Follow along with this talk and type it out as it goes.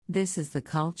This is the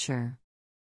culture.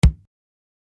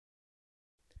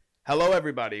 Hello,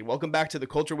 everybody. Welcome back to the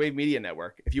Culture Wave Media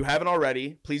Network. If you haven't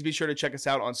already, please be sure to check us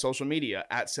out on social media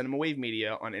at Cinema Wave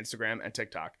Media on Instagram and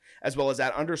TikTok, as well as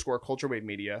at _Culture Wave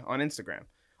Media on Instagram.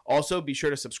 Also, be sure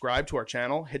to subscribe to our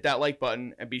channel, hit that like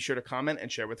button, and be sure to comment and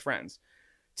share with friends.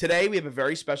 Today, we have a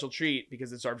very special treat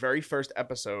because it's our very first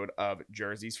episode of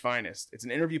Jersey's Finest. It's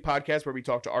an interview podcast where we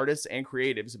talk to artists and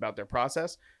creatives about their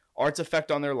process, art's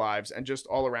effect on their lives, and just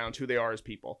all around who they are as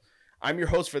people. I'm your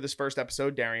host for this first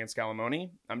episode, Darian Scalamoni.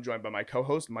 I'm joined by my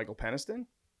co-host, Michael Peniston.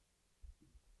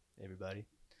 Hey, everybody.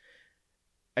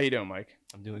 How you doing, Mike?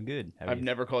 I'm doing good. I've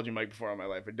never called you Mike before in my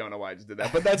life. I don't know why I just did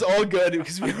that, but that's all good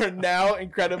because we are now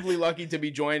incredibly lucky to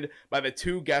be joined by the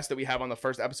two guests that we have on the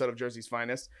first episode of Jersey's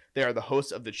Finest. They are the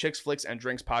hosts of the Chix, Flix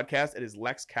Drinx podcast. It is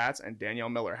Lex Katz and Danielle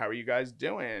Miller. How are you guys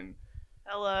doing?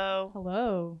 Hello.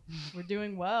 Hello. We're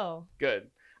doing well. Good.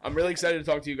 I'm really excited to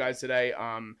talk to you guys today.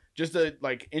 Just a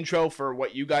intro for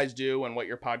what you guys do and what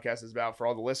your podcast is about for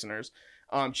all the listeners.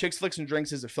 Chix, Flix, and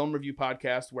Drinx is a film review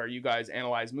podcast where you guys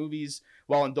analyze movies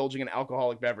while indulging in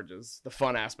alcoholic beverages. The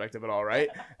fun aspect of it all, right?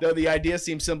 Though the idea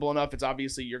seems simple enough, it's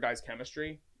obviously your guys'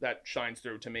 chemistry that shines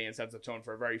through to me and sets the tone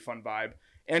for a very fun vibe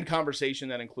and conversation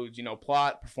that includes,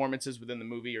 plot, performances within the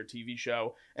movie or TV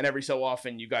show. And every so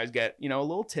often you guys get, a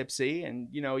little tipsy and,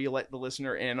 you let the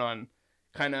listener in on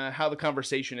kind of how the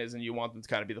conversation is, and you want them to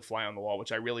kind of be the fly on the wall,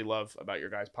 which I really love about your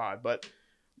guys' pod. But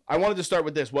I wanted to start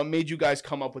with this. What made you guys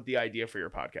come up with the idea for your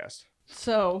podcast?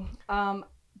 So,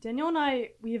 Danielle and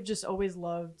I, we have just always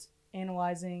loved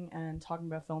analyzing and talking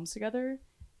about films together.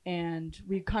 And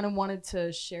we kind of wanted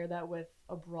to share that with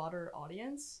a broader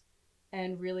audience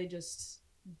and really just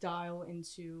dial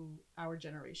into our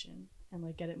generation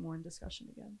and get it more in discussion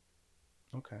again.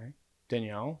 Okay.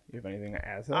 Danielle, you have anything to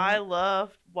add to that? I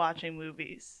love watching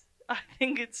movies. I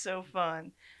think it's so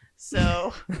fun.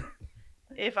 So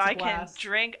if I can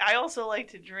drink, I also like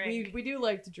to drink. We do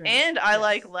like to drink. And I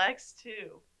like Lex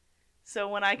too. So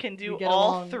when I can do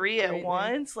all three at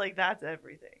once, that's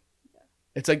everything. Yeah.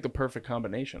 It's like the perfect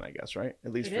combination, I guess, right?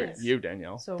 At least for you,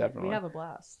 Danielle. So definitely. We have a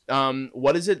blast.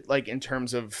 What is it like in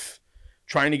terms of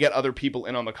trying to get other people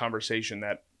in on the conversation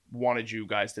that wanted you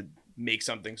guys to make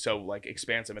something so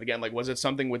expansive? And again, was it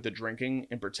something with the drinking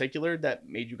in particular that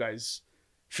made you guys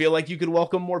feel like you could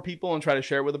welcome more people and try to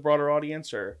share with a broader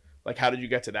audience, or how did you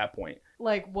get to that point?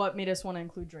 What made us want to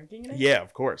include drinking in it? Yeah,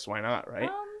 of course. Why not, right?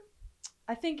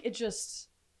 I think it just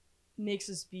makes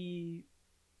us be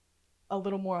a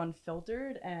little more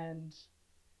unfiltered and,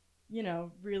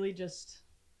 really just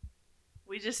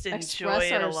we just enjoy express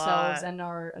it a ourselves lot. And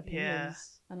our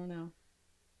opinions. Yeah. I don't know.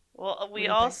 Well, we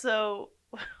also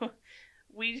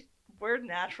we're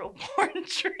natural born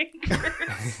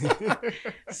drinkers.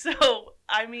 So,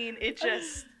 I mean, it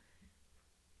just,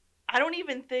 I don't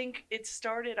even think it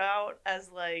started out as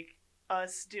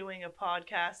us doing a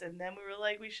podcast and then we were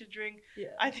like, we should drink. Yeah.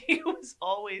 I think it was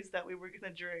always that we were going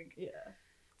to drink. Yeah.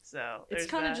 So, it's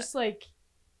kind of just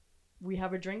we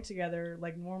have a drink together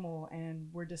normal and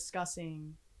we're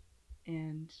discussing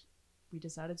and we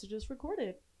decided to just record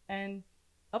it and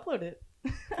upload it.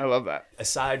 I love that.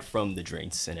 Aside from the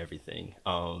drinks and everything,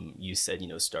 you said,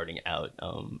 starting out,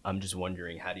 I'm just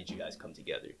wondering, how did you guys come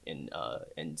together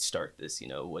and start this?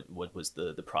 What was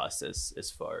the process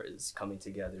as far as coming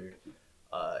together,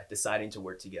 deciding to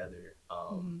work together?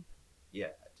 Yeah,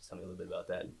 just tell me a little bit about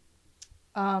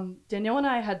that. Danielle and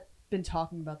I had been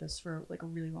talking about this for a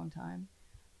really long time.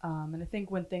 And I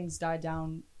think when things died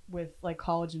down with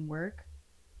college and work,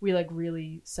 we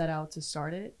really set out to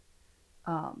start it.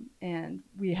 And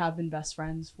we have been best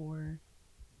friends for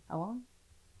how long?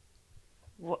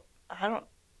 Well, I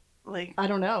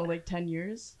don't know, 10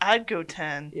 years. I'd go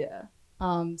 10. Yeah.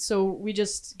 So we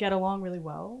just get along really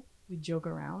well. We joke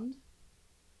around,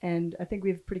 and I think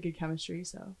we have pretty good chemistry.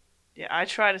 So yeah, I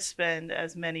try to spend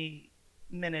as many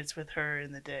minutes with her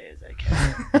in the day as I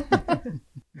can.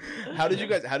 How did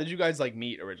you guys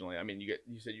meet originally? I mean, you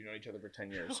said you've known each other for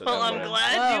 10 years. So well, I'm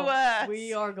glad you asked.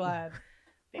 We are glad.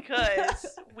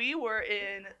 Because we were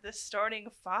in the starting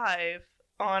 5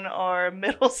 on our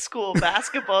middle school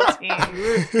basketball team.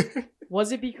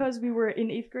 Was it because we were in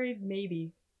 8th grade?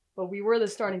 Maybe. But we were the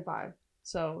starting 5.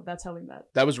 So that's how we met.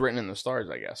 That was written in the stars,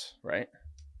 I guess, right?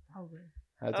 Probably.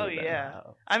 Oh, yeah.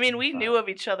 Wow. I mean, we knew of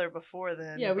each other before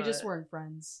then. Yeah, we just weren't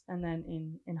friends. And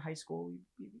then in high school,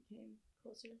 we became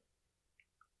closer.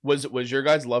 Was your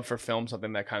guys' love for film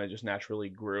something that kind of just naturally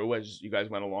grew as you guys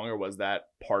went along, or was that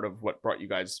part of what brought you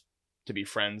guys to be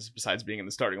friends besides being in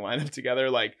the starting lineup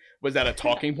together? Was that a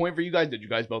talking point for you guys? Did you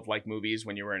guys both like movies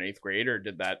when you were in 8th grade, or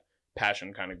did that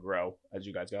passion kind of grow as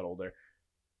you guys got older?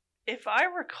 If I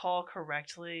recall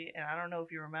correctly, and I don't know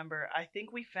if you remember, I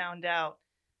think we found out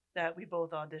that we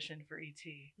both auditioned for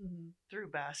E.T. Through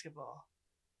basketball.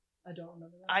 I don't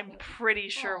remember that. I'm pretty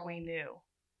sure we knew.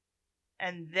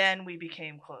 And then we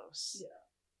became close. Yeah.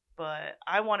 But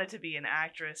I wanted to be an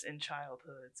actress in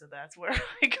childhood, so that's where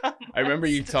I got my I remember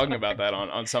you start. talking about that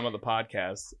on some of the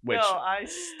podcasts. Which, No, I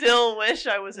still wish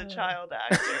I was a child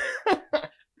actor.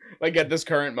 like at this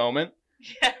current moment.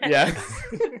 Yes. Yeah.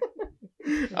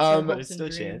 There's still a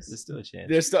chance. There's still a chance.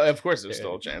 There's still, of course, there's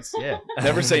still a chance. Yeah.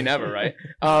 Never say never, right?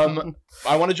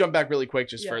 I want to jump back really quick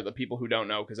just for the people who don't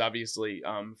know, because obviously,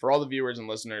 for all the viewers and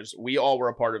listeners, we all were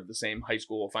a part of the same high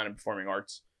school fine and performing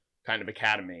arts kind of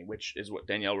academy, which is what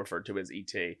Danielle referred to as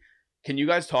ET. Can you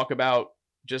guys talk about,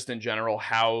 just in general,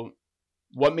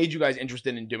 what made you guys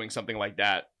interested in doing something like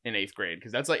that in 8th grade?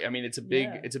 Because that's like, I mean, it's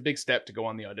a big step to go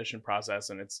on the audition process,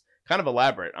 and it's kind of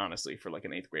elaborate, honestly, for like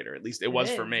an 8th grader. At least it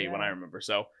was for me when I remember.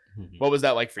 So what was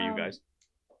that like for you guys?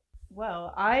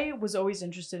 Well, I was always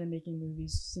interested in making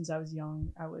movies since I was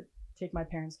young. I would take my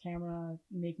parents' camera,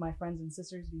 make my friends and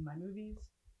sisters be my movies,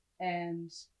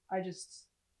 and I just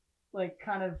like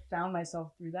kind of found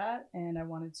myself through that, and I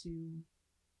wanted to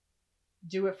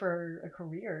do it for a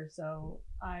career. So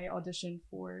I auditioned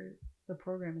for the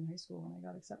program in high school and I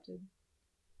got accepted.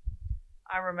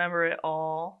 I remember it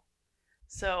all.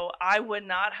 So I would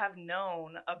not have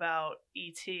known about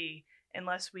E.T.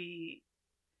 unless we...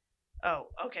 Oh,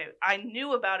 okay. I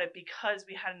knew about it because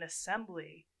we had an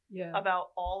assembly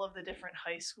about all of the different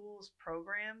high schools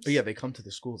programs. Oh, yeah, they come to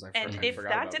the schools. And if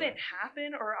that didn't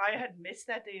happen, or I had missed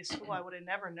that day of school, I would have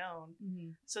never known.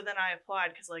 So then I applied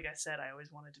because, like I said, I always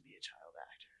wanted to be a child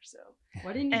actor. So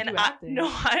why didn't you do acting?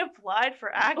 I applied for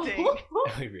acting.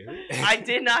 Oh, really? I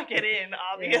did not get in,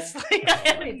 obviously.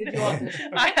 Wait, did you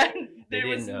audition? There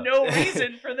was no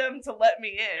reason for them to let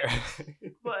me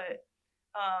in. But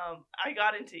I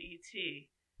got into ET,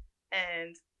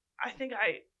 and I think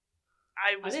I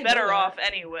was better off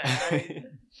anyway. I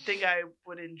think I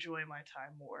would enjoy my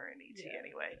time more in ET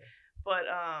anyway. But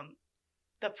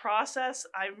the process,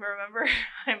 I remember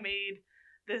I made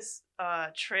this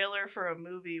trailer for a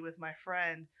movie with my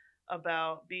friend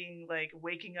about being like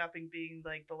waking up and being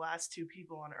like the last 2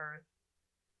 people on Earth.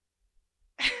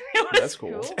 It was That's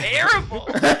cool. Terrible.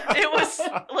 It was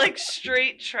like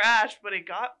straight trash, but it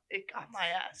got my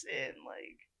ass in.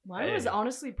 Like mine was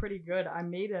honestly pretty good. I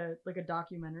made a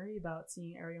documentary about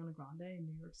seeing Ariana Grande in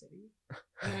New York City,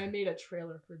 and I made a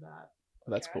trailer for that.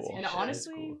 That's cool. And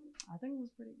honestly, I think it was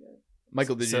pretty good.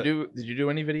 Michael, did you do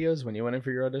any videos when you went in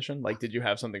for your audition? Like, did you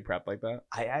have something prepped like that?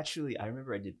 I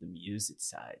remember I did the music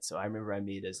side. So I remember I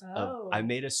made I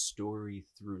made a story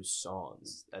through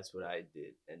songs. That's what I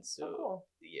did. And so cool.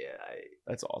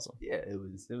 That's awesome. Yeah, it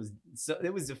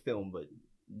was a film, but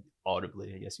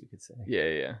audibly, I guess you could say.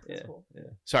 Yeah. Cool. Yeah.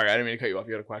 Sorry, I didn't mean to cut you off.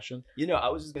 You had a question? I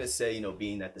was just gonna say,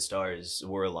 being that the stars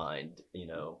were aligned,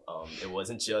 it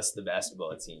wasn't just the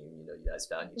basketball team. You guys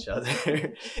found each other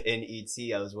in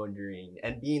ET. I was wondering,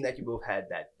 and being that you both had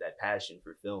that passion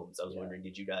for films, I was wondering,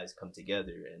 did you guys come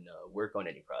together and work on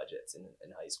any projects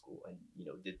in high school, and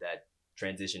did that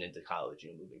transition into college,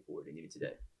 moving forward and even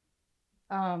today?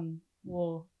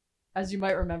 Well, as you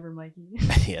might remember, Mikey,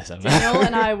 yes, Danielle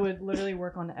and I would literally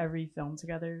work on every film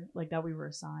together, like that we were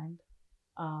assigned.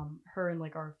 Her and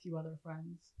like our few other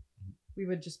friends, we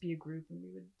would just be a group and we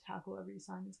would tackle every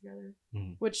assignment together,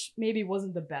 which maybe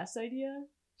wasn't the best idea,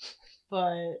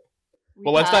 but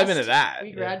let's dive into that.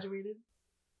 We graduated.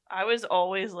 I was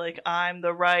always like, I'm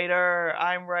the writer.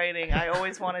 I'm writing. I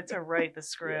always wanted to write the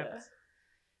script,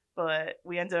 but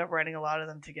we ended up writing a lot of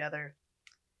them together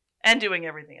and doing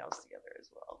everything else together as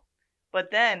well. But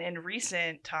then in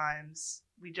recent times,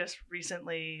 we just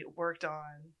recently worked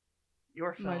on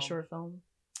your film. My short film.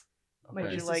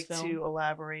 Would you like to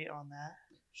elaborate on that?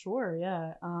 Sure,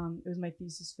 yeah. It was my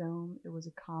thesis film. It was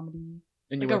a comedy.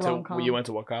 And like you went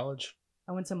to what college?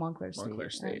 I went to Montclair State. Montclair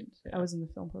State. I was in the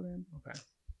film program. Okay.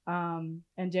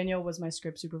 And Danielle was my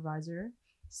script supervisor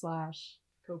 /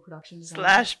 co-production designer.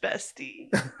 / bestie.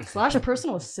 /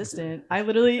 personal assistant. I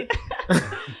literally...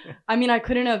 I mean, I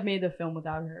couldn't have made the film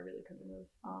without her. I really couldn't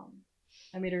have.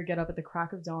 I made her get up at the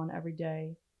crack of dawn every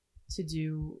day to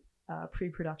do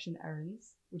pre-production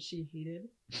errands, which she hated.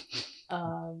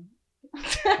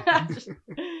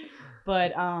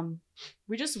 But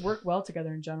we just work well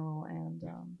together in general, and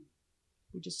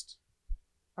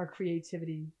our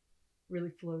creativity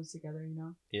really flows together,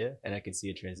 Yeah, and I can see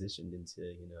it transitioned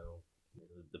into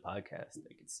the podcast.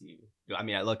 I could see. I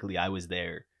mean, luckily I was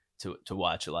there to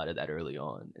watch a lot of that early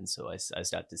on, and so I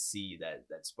started to see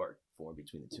that spark form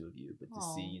between the two of you. But to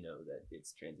see, you know, that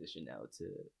it's transitioned now to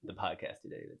the podcast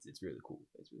today, it's really cool.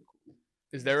 It's really cool.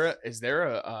 Is there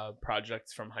a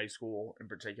project from high school in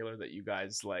particular that you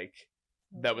guys like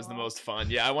that was the most fun?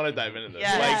 Yeah, I want to dive into this.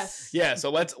 Yes. Like, yeah, so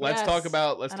let's talk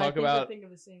about Think of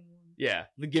the same one. yeah.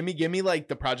 Give me like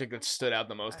the project that stood out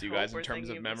the most to you I hope guys in we're terms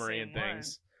of thinking of the memory same and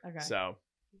things. Okay. So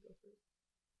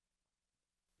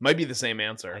might be the same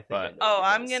answer, but I know Oh,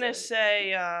 what you're I'm gonna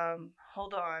say,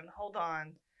 hold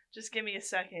on. Just give me a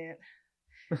second.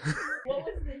 What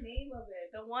was the name of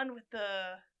it? The one with the.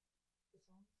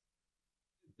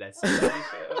 That's the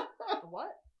show. What?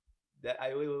 That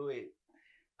wait.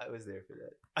 I was there for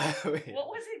that. Wait. What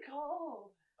was it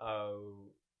called?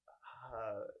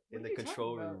 In What the are you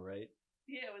control talking room, about? right?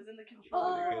 Yeah, it was in the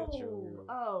control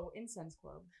room. Incense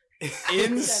Club.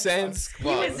 Incense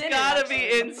Club. He was It's in it, gotta actually. be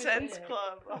He was Incense in it.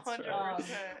 Club, That's 100%.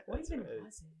 What even right.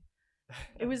 was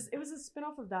it? It was a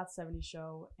spin-off of That 70s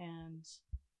Show, and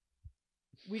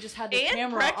we just had the And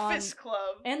camera Breakfast on,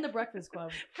 Club. and the Breakfast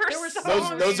Club. For There were some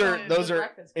so Those many are times those the are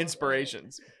Breakfast Club,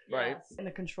 inspirations, right? Yes. In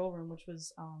the control room, which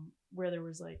was where there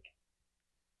was like,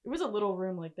 it was a little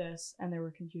room like this, and there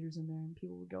were computers in there, and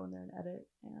people would go in there and edit,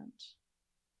 and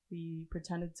we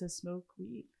pretended to smoke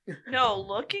weed, No,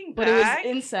 looking but back, it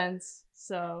was incense.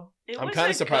 So I'm was kind a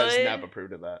of surprised good, Snap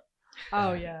approved of that.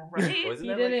 oh yeah, Right? Wasn't he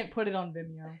that, like- didn't put it on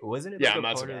Vimeo. Wasn't it? Yeah, like I'm a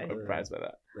not part of, surprised by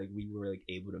that. Like we were like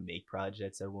able to make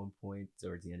projects at one point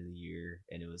towards the end of the year,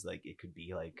 and it was like it could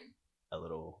be like a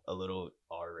little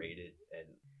R-rated, and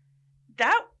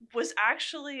That was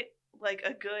actually like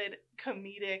a good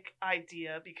comedic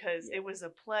idea because it was a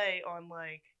play on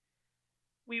like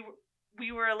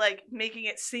we were like making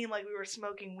it seem like we were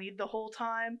smoking weed the whole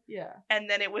time, Yeah. and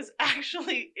then it was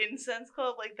actually Incense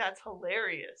Club. Like that's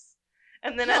hilarious.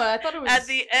 And then No, I thought it was at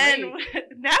the end, great.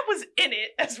 Nap was in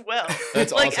it as well.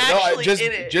 That's like awesome. No, actually just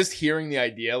in it. just hearing the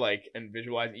idea, like, and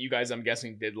visualizing. You guys, I'm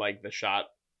guessing, did like the shot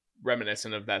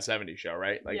reminiscent of That 70s Show,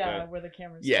 right? Like yeah, where the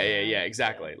camera's yeah, still on.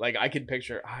 exactly. Yeah. Like I could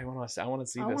picture. I want to see I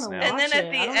this wanna now. And then watch at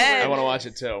it. the I don't know where end- I want to it watch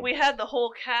is. it too. We had the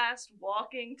whole cast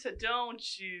walking to "Don't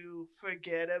You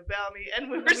Forget About Me," and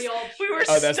we were We all we were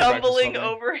Oh, that's the stumbling Breakfast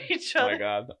Club, over each Oh other. my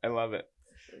god, I love it.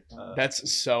 Uh,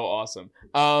 That's so awesome.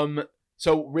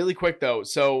 So really quick though,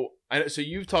 so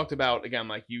you've talked about, again,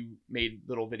 like you made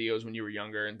little videos when you were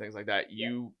younger and things like that.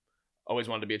 You always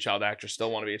wanted to be a child actress, still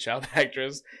want to be a child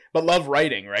actress, but love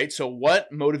writing, right? So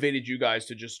what motivated you guys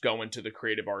to just go into the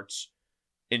creative arts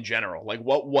in general? Like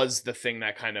what was the thing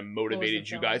that kind of motivated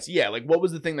you film? guys? Yeah, like what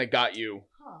was the thing that got you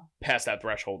Huh. past that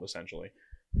threshold essentially?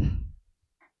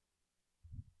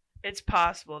 It's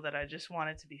possible that I just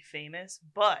wanted to be famous,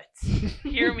 but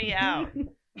hear me out.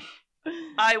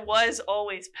 I was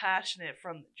always passionate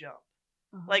from the jump.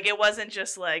 Uh-huh. Like it wasn't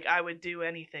just like I would do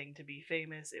anything to be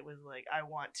famous. It was like I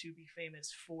want to be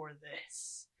famous for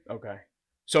this. Okay.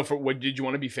 So for what did you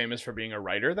want to be famous for being a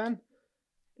writer then?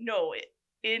 No,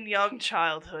 in young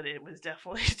childhood, it was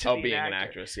definitely to be being an an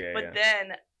actor. actress, yeah. But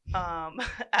then,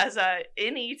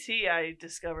 in ET, I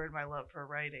discovered my love for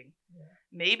writing. Yeah.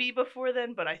 Maybe before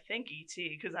then, but I think ET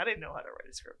because I didn't know how to write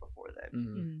a script before then.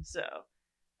 Mhm. So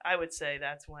I would say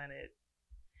that's when it.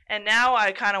 And now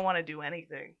I kind of want to do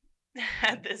anything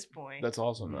at this point. That's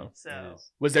awesome though. So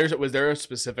Was there a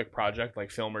specific project,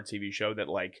 like film or TV show, that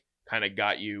like kind of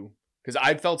got you? Because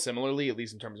I felt similarly, at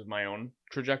least in terms of my own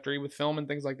trajectory with film and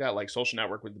things like that. Like Social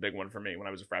Network was the big one for me when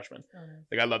I was a freshman. Oh, nice.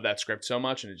 Like I loved that script so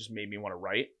much, and it just made me want to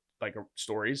write like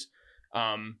stories.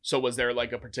 So was there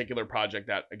like a particular project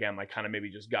that, again, like kind of maybe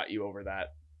just got you over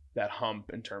that hump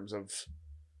in terms of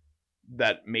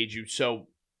that made you so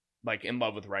like in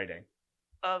love with writing?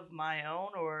 of my own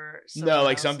or No,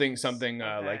 like someone something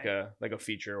else's? Okay. like a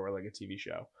feature or like a TV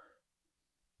show.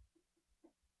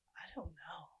 I don't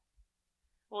know.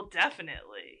 Well,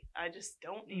 definitely. I just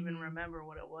don't even Mhm. remember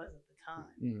what it was at the time.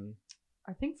 Mm-hmm.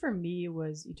 I think for me it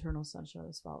was Eternal Sunshine of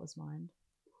the Spotless Mind.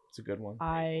 It's a good one.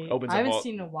 I Opens up haven't all-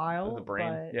 seen it in a while, The brain,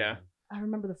 but yeah. I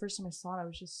remember the first time I saw it, I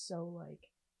was just so like,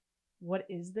 what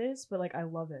is this? But like, I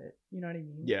love it. You know what I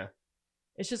mean? Yeah.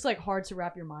 It's just like hard to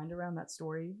wrap your mind around that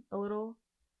story a little.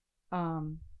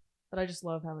 But I just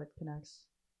love how it connects.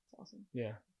 It's awesome.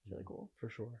 Yeah, It's really cool. for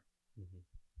sure. Mhm.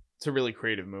 It's a really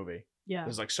creative movie. Yeah.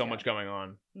 There's like so much going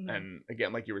on. Mhm. And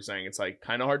again, like you were saying, it's like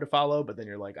kind of hard to follow, but then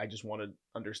you're like, I just want to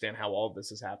understand how all of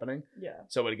this is happening. Yeah.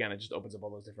 So again, it just opens up all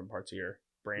those different parts of your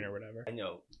brain or whatever. I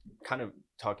know, kind of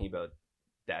talking about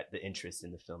that, the interest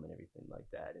in the film and everything like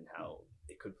that, and how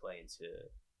it could play into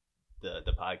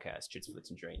the podcast, Chix,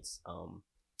 Flix Drinx.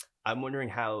 I'm wondering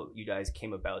how you guys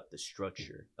came about the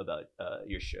structure about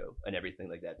your show and everything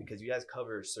like that, because you guys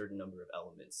cover a certain number of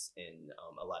elements in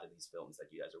a lot of these films that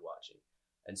you guys are watching.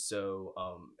 And so,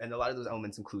 and a lot of those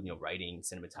elements include, writing,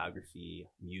 cinematography,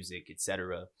 music,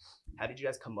 etc. How did you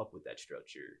guys come up with that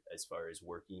structure as far as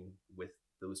working with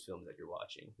those films that you're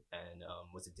watching? And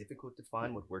was it difficult to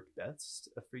find what worked best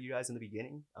for you guys in the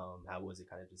beginning? How was it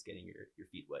kind of just getting your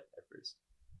feet wet at first?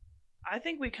 I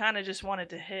think we kind of just wanted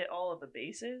to hit all of the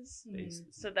bases.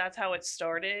 So that's how it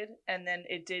started. And then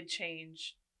it did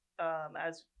change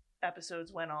as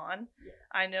episodes went on. Yeah.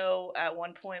 I know at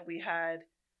one point we had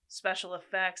special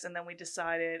effects, and then we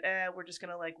decided, we're just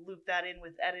going to like loop that in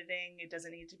with editing. It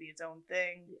doesn't need to be its own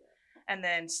thing. Yeah. And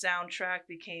then soundtrack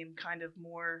became kind of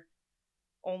more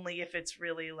only if it's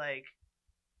really like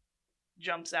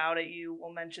jumps out at you.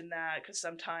 We'll mention that because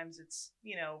sometimes it's,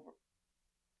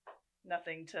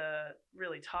 nothing to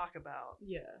really talk about.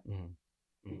 Yeah. Mm-hmm.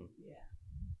 Mm-hmm. Yeah.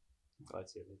 I'd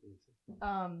say everything.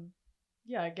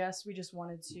 Yeah, I guess we just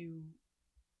wanted to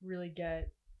really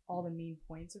get all the main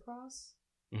points across,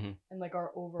 and like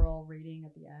our overall rating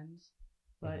at the end.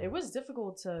 But it was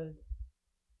difficult to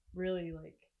really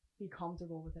like be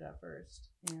comfortable with it at first,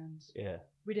 and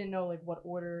we didn't know like what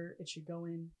order it should go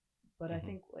in. But I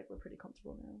think like we're pretty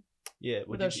comfortable now. Yeah,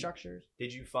 with those structures.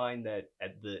 Did you find that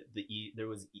at there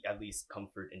was at least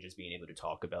comfort in just being able to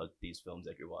talk about these films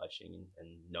that you're watching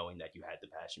and knowing that you had the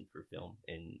passion for film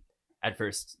and at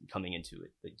first coming into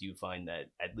it? Like, do you find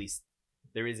that at least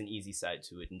there is an easy side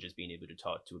to it and just being able to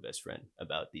talk to a best friend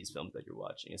about these films that you're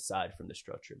watching aside from the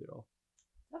structure of it all?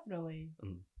 Definitely.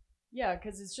 Yeah,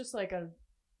 because it's just like a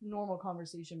normal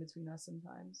conversation between us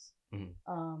sometimes.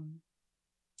 What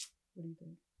do you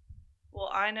think? Well,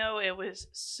 I know it was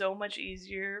so much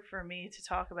easier for me to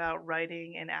talk about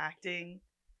writing and acting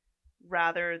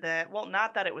rather than, well,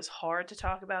 not that it was hard to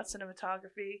talk about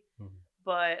cinematography,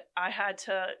 but I had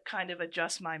to kind of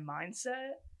adjust my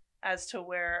mindset as to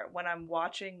where when I'm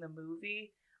watching the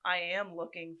movie, I am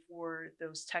looking for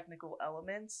those technical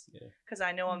elements because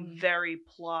I know I'm very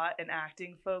plot and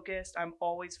acting focused. I'm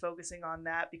always focusing on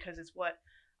that because it's what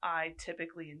I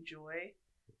typically enjoy.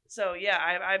 So, yeah,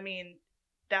 I mean,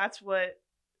 that's what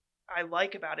I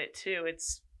like about it too.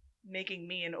 It's making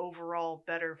me an overall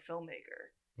better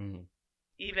filmmaker.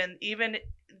 Even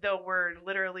though we're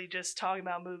literally just talking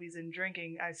about movies and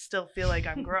drinking, I still feel like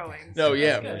I'm growing. No,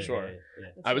 yeah, for sure.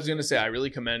 Yeah. I was gonna say I really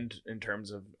commend in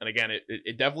terms of, and again,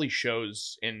 it definitely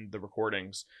shows in the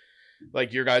recordings,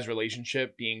 like your guys'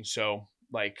 relationship being so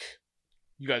like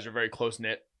you guys are very close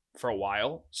knit for a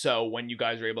while. So when you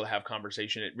guys are able to have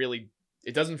conversation,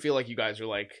 it doesn't feel like you guys are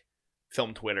like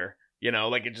film Twitter,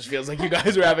 like it just feels like you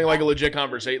guys are having like a legit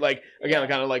conversation. Like again,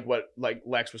 kind of like what like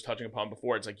Lex was touching upon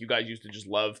before. It's like you guys used to just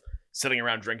love sitting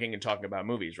around drinking and talking about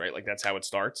movies, right? Like that's how it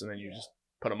starts, and then you just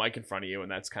put a mic in front of you, and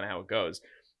that's kind of how it goes.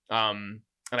 And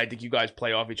I think you guys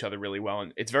play off each other really well,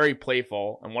 and it's very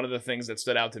playful. And one of the things that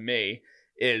stood out to me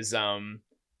is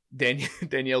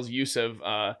Danielle's use of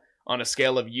on a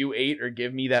scale of you ate or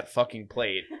give me that fucking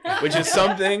plate, which is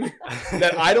something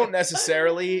that I don't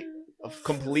necessarily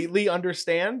completely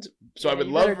understand. So I would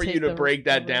love for you to break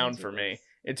that down for me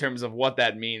in terms of what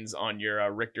that means on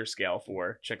your Richter scale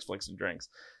for Chix, Flix, and Drinx.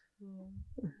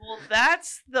 Well,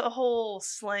 that's the whole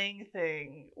slang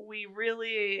thing. We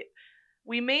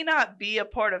may not be a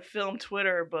part of film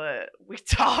Twitter, but we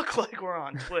talk like we're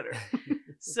on Twitter.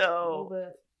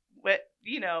 So,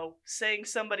 saying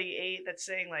somebody ate, that's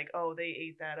saying like, oh, they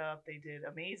ate that up, they did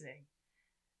amazing.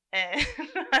 And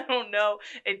I don't know,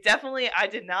 I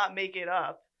did not make it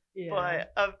up. Yeah.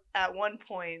 But at one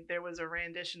point there was a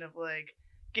rendition of like,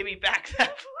 give me back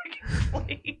that fucking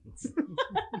plate.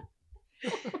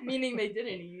 Meaning they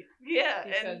didn't eat. Yeah,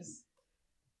 because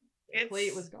the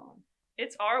plate was gone.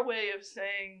 It's our way of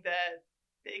saying that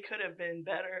they could have been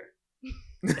better.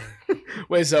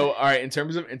 Wait, so all right, in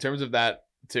terms of that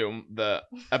too, the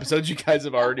episodes you guys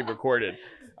have already recorded,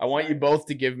 I want you both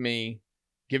to give me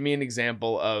an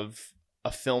example of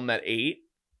a film that ate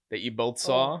that you both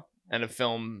saw and a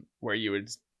film where you would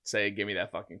say, give me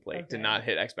that fucking plate, to not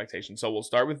hit expectations. So we'll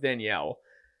start with Danielle.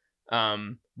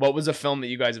 What was a film that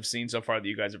you guys have seen so far that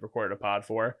you guys have recorded a pod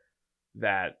for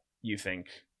that you think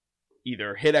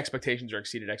either hit expectations or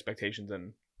exceeded expectations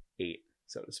and ate,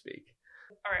 so to speak?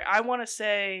 All right, I want to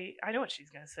say, I know what she's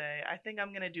going to say. I think I'm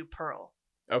going to do Pearl.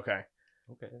 Okay.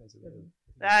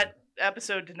 That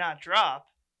episode did not drop,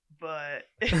 but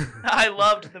I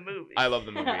loved the movie. I love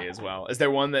the movie as well. Is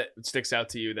there one that sticks out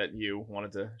to you that you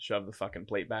wanted to shove the fucking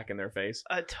plate back in their face?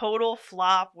 A total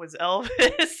flop was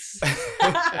Elvis. Elvis.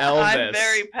 I'm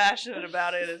very passionate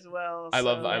about it as well. I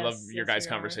love your guys'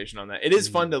 conversation on that. It is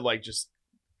fun to like just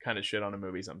kind of shit on a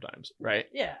movie sometimes, right?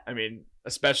 Yeah. I mean,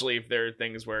 especially if there are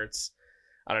things where it's,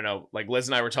 I don't know, like Liz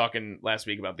and I were talking last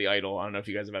week about The Idol. I don't know if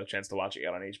you guys have had a chance to watch it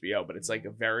yet on HBO, but it's like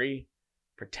a very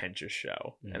pretentious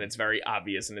show, and it's very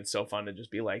obvious, and it's so fun to just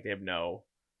be like, they have no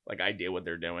like idea what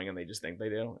they're doing, and they just think they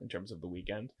do in terms of The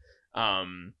Weeknd.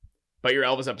 But your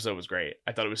Elvis episode was great.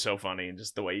 I thought it was so funny, and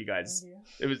just the way you guys,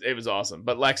 it was awesome.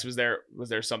 But Lex, was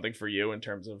there something for you in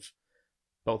terms of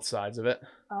both sides of it?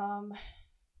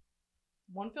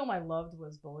 One film I loved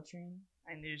was Bullet Train.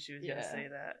 I knew she was gonna say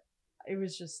that. It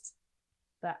was just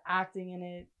the acting in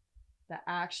it, the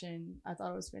action. I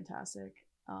thought it was fantastic.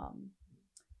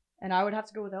 And I would have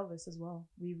to go with Elvis as well.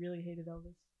 We really hated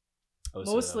Elvis.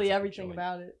 Mostly everything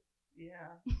about it.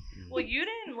 Yeah. Well, you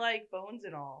didn't like Bones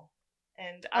and All.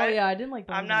 And I didn't like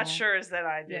Bones I'm not sure as that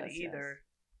I did either.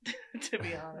 To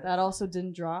be honest. That also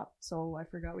didn't drop, so I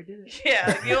forgot we did it.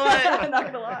 Yeah, you know what? I'm not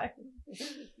gonna lie.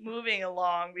 Moving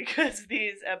along, because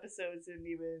these episodes didn't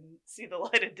even see the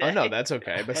light of day. Oh no, that's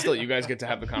okay. But still, you guys get to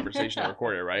have the conversation and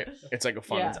record it, right? It's like a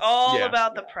fun. It's all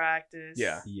about the practice.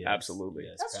 Yeah, absolutely.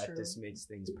 Yes, that's practice true. makes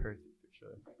things perfect for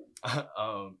sure.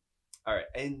 All right,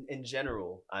 and in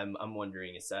general, I'm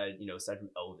wondering, aside from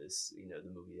Elvis, the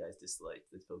movie you guys disliked,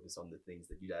 let's focus on the things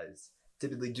that you guys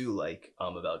typically do like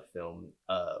about film.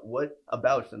 What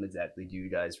about film exactly do you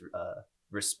guys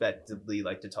respectively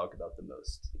like to talk about the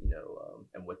most?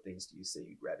 And what things do you say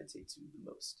you gravitate to the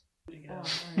most?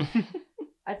 Right.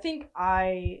 I think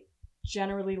I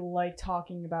generally like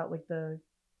talking about like the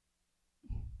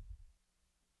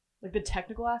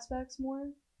technical aspects more.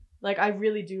 Like I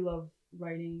really do love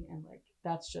writing, and like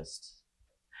that's just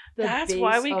that's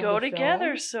why we go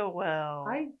together so well.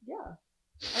 I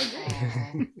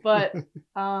agree. But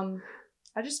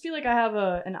I just feel like I have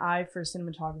an eye for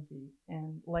cinematography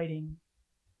and lighting,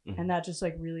 and that just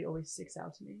like really always sticks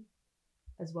out to me,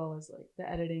 as well as like the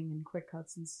editing and quick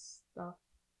cuts and stuff.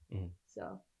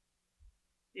 So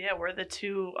yeah, we're the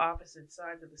two opposite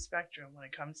sides of the spectrum when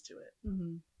it comes to it.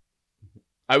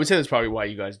 I would say that's probably why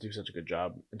you guys do such a good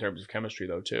job in terms of chemistry,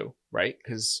 though, too, right?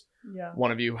 Because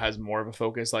one of you has more of a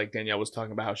focus. Like Danielle was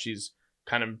talking about how she's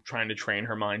kind of trying to train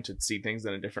her mind to see things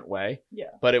in a different way. Yeah.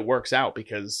 But it works out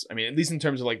because, I mean, at least in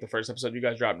terms of like the first episode you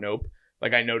guys dropped, Nope,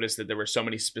 like I noticed that there were so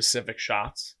many specific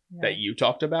shots that you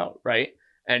talked about, right?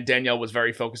 And Danielle was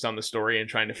very focused on the story and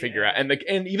trying to figure out,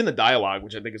 and even the dialogue,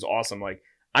 which I think is awesome. Like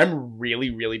I'm really,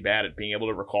 really bad at being able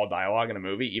to recall dialogue in a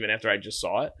movie, even after I just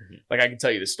saw it. Like I can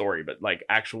tell you the story, but like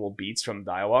actual beats from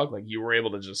dialogue, like you were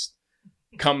able to just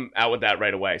come out with that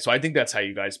right away. So I think that's how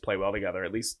you guys play well together,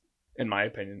 at least in my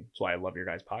opinion. That's why I love your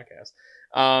guys' podcast.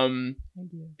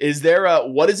 Thank you. Is there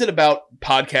what is it about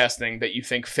podcasting that you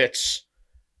think fits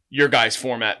your guys'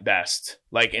 format best?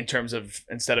 Like in terms of,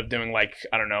 instead of doing like,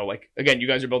 I don't know, like again, you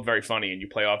guys are both very funny and you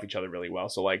play off each other really well.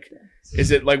 So like,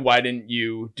 is it like, why didn't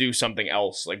you do something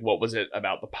else? Like what was it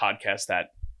about the podcast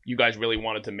that you guys really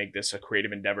wanted to make this a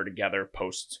creative endeavor together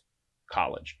post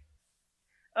college?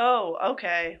 Oh,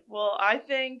 okay. Well, I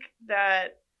think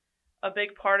that a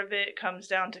big part of it comes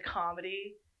down to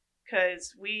comedy,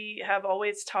 because we have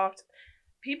always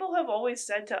people have always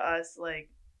said to us, like,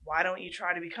 why don't you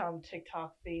try to become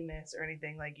TikTok famous or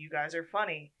anything? Like, you guys are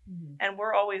funny. And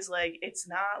we're always like, it's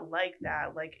not like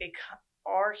that. Like,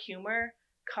 our humor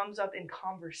comes up in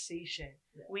conversation.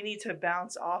 We need to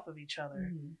bounce off of each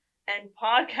other. And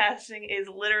podcasting is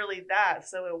literally that.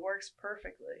 So it works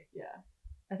perfectly. Yeah.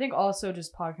 I think also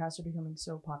just podcasts are becoming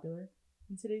so popular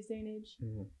in today's day and age.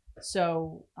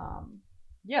 So,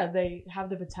 they have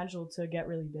the potential to get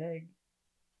really big,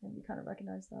 and we kind of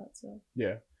recognize that. So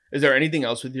yeah. Is there anything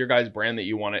else with your guys' brand that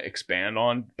you want to expand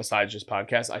on besides just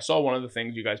podcasts? I saw one of the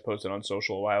things you guys posted on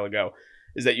social a while ago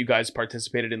is that you guys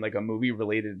participated in like a movie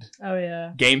related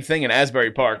game thing in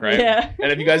Asbury Park, right? Yeah.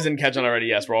 And if you guys didn't catch on already,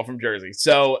 yes, we're all from Jersey.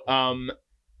 So,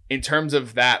 in terms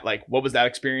of that, like, what was that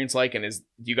experience like? And do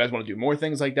you guys want to do more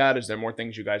things like that? Is there more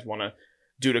things you guys want to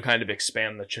do to kind of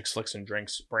expand the Chix, Flix and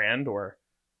Drinx brand, or?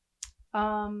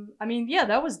 I mean, yeah,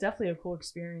 that was definitely a cool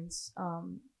experience.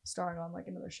 Starring on like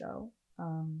another show.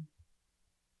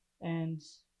 And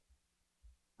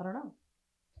I don't know.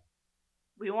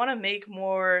 We want to make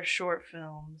more short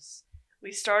films.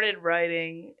 We started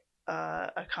writing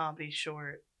a comedy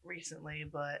short recently,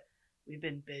 but we've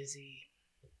been busy.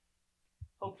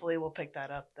 Hopefully we'll pick that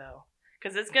up though,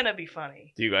 because it's gonna be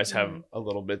funny. Do you guys have a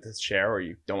little bit to share, or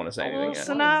you don't want to say anything yet?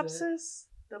 Synopsis.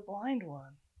 The blind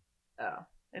one. Oh.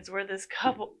 It's where this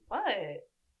couple. What?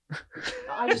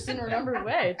 I just didn't remember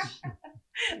which.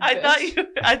 I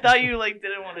thought you like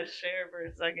didn't want to share for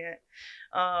a second.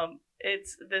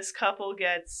 It's this couple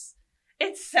gets.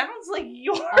 It sounds like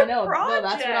your I know. project. No,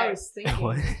 that's what I was thinking.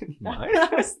 What?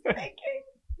 I was thinking.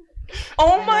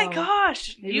 Oh I my know.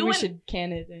 gosh! Maybe we should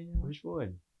can it. Danielle. Which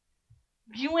one?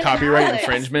 You and Copyright Alex,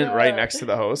 infringement right next to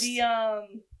the host.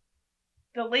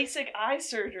 The LASIK eye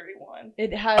surgery one.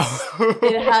 It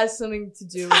has something to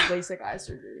do with LASIK eye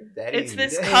surgery. It's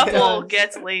this It couple does.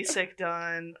 gets LASIK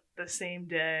done the same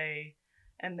day,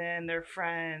 and then their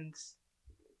friend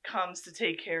comes to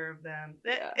take care of them.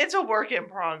 Yeah. It's a work in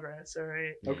progress, all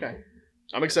right? Okay.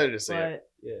 I'm excited to see it.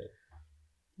 But Yeah.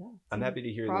 yeah, I'm happy to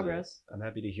hear progress. I'm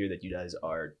happy to hear that you guys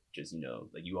are just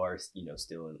like you are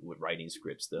still with writing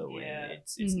scripts though, Yeah. and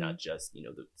it's Mhm. not just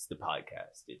it's the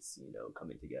podcast. It's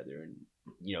coming together and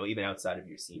even outside of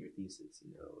your senior thesis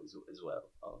as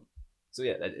well. So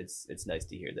yeah, it's nice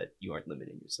to hear that you aren't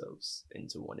limiting yourselves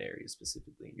into one area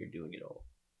specifically, and you're doing it all.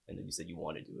 And then you said you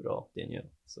want to do it all, Danielle.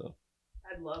 So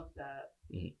I love that.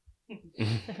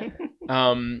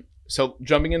 So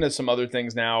jumping into some other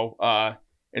things now,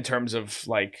 in terms of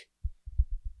like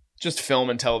just film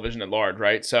and television at large,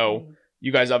 right? So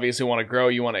you guys obviously want to grow,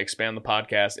 you want to expand the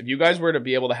podcast. If you guys were to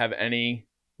be able to have any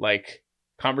like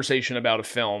conversation about a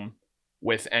film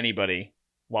with anybody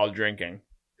while drinking,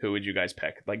 who would you guys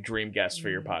pick? Like dream guests for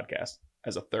your podcast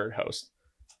as a third host.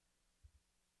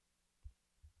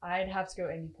 I'd have to go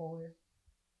Amy Poehler.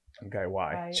 Okay,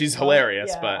 why? I She's love-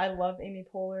 hilarious, yeah, but I love Amy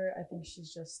Poehler. I think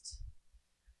she's just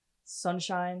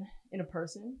sunshine in a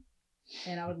person,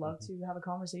 and I would love to have a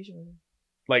conversation with her.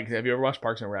 like, have you ever watched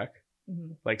Parks and Rec?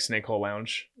 Mm-hmm. Like Snake Hole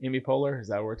Lounge, Amy Poehler? Is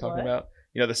that what we're talking What? about?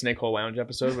 You know the Snake Hole Lounge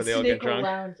episode where they all get Snake Hole drunk?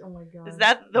 Lounge. Oh my god. Is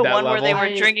that the That one where they level?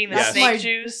 were drinking the Yes. snake The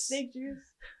juice? snake juice.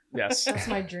 Yes. That's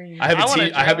my dream. I have I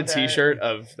wanna I have a drink that. T-shirt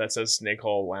that says Snake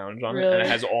Hole Lounge on it, and Really? it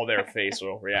has all their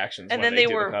facial reactions And when then they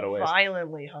do were the cutaways.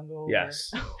 violently hungover.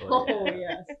 Yes, Oh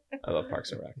yes. I love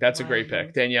Parks and Rec. That's a great Wow.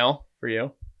 pick. Danielle, for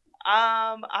you?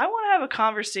 I want to have a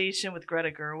conversation with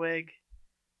Greta Gerwig.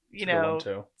 You Good one, know,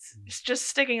 too. it's just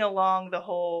sticking along the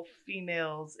whole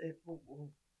females,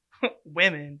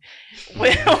 women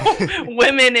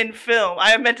in film.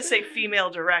 I meant to say female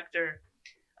director.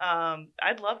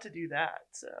 I'd love to do that.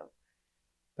 So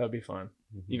That would be fun.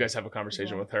 You guys have a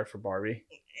conversation with her for Barbie.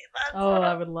 Oh,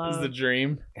 I would This love. is the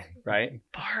dream, right?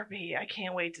 Barbie. I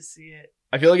can't wait to see it.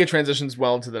 I feel like it transitions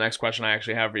well into the next question I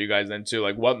actually have for you guys then too.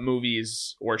 Like, what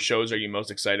movies or shows are you most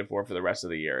excited for the rest of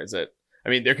the year? Is it? I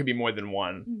mean, there could be more than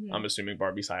one. Mhm. I'm assuming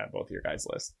Barbie's high on both of your guys'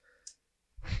 list.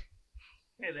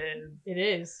 It is. It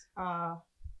is. I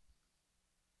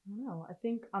don't know. I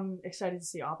think I'm excited to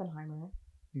see Oppenheimer.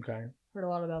 Okay. Heard a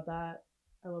lot about that.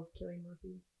 I love Cillian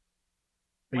Murphy.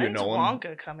 Are you a When's Nolan?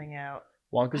 Wonka coming out?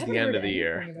 Wonka's I the haven't end heard of the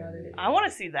year. anything about it. I want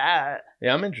to see that.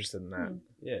 Yeah, I'm interested in that. Hmm.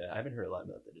 Yeah, I haven't heard a lot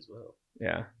about that as well.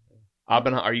 Yeah.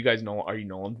 Oppenheimer. Are you guys Are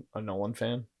you a Nolan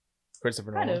fan?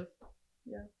 Christopher Kind Nolan. of.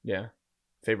 Yeah.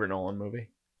 Favorite Nolan movie?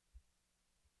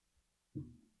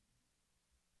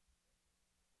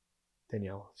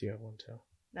 Danielle, do you have one too?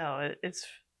 No, it's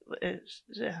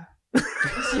yeah.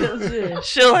 Yeah.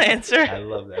 She'll answer. I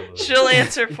love that movie. She'll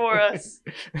answer for us.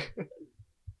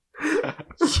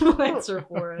 She'll answer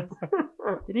for us.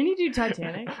 Didn't he do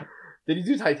Titanic? Did he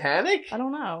do Titanic? I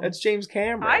don't know. That's James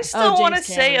Cameron. I still James want to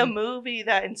say a Cameron. movie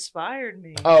that inspired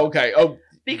me. Oh, okay. Oh,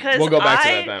 because we'll go back to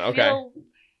I that then. Okay.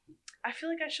 I feel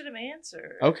like I should have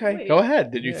answered. Okay, Wait. go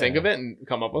ahead. Did you Yeah. think of it and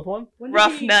come up with one? When did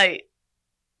Rough he- Night.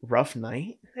 Rough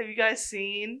Night? Have you guys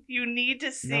seen? You need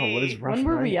to see. No, what is Rough When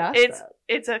were Night? we asked It's that?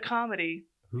 it's a comedy.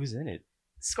 Who's in it?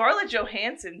 Scarlett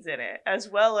Johansson's in it, as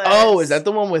well as Oh, is that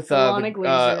the one with Alana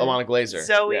Glazer. Alana Glazer?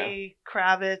 Zoe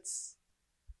Kravitz?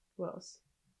 Who else?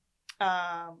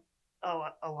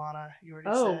 Alana, you already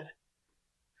Oh. said.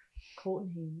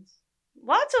 Colton Haynes.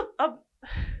 Lots of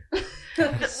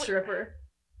The stripper.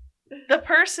 the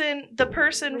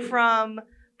person from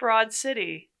Broad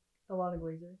City. Alana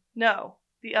Glazer. No,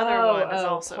 the other one is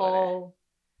also in it. Paul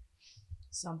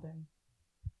something.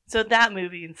 So that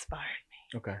movie inspired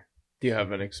Okay. Do you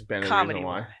have an expanded comedy reason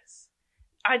why? wise.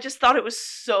 I just thought it was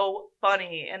so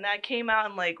funny, and that came out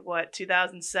in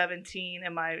 2017,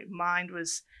 and my mind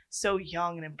was so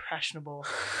young and impressionable,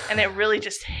 and it really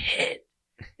just hit.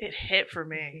 It hit for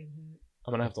me.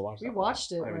 I'm gonna have to watch that. We one.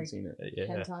 watched it I haven't like seen it.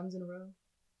 10 times in a row.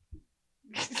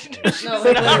 she's, No, not,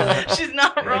 literally. she's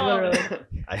not wrong. Literally.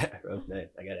 I gotta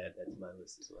add that to my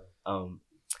list as well.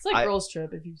 It's like I- Girls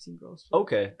Trip if you've seen Girls Trip.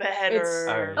 Okay, Better.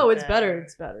 Alright. Oh, it's better.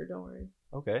 It's better. Don't worry.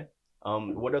 okay.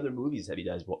 What other movies have you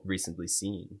guys recently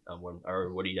seen?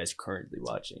 Or what are you guys currently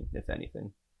watching, if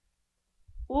anything?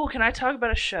 Ooh, can I talk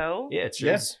about a show? Yeah, it's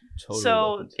Yeah. just totally. So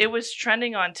welcome to. it was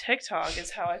trending on TikTok,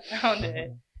 is how I found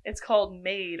it. It's called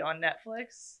Made on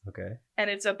Netflix, Okay. and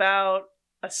it's about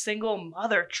a single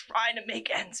mother trying to make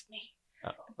ends meet.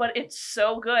 Oh. But it's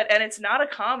so good, and it's not a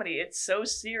comedy. It's so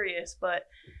serious, but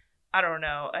I don't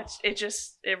know.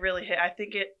 It really hit. I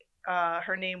think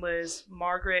her name was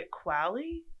Margaret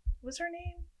Qualley. Was her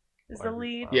name? Is the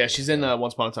lead? Yeah, she's in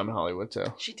Once Upon a Time in Hollywood too.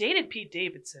 She dated Pete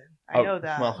Davidson. I know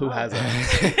that. Well, who hasn't?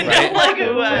 Right? Like,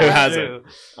 who hasn't?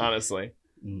 Honestly.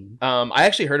 I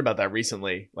actually heard about that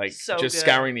recently, like So just good.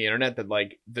 scouring the internet. That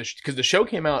like because the show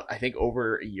came out I think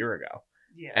over a year ago,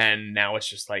 Yeah. and now it's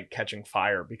just like catching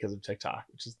fire because of TikTok,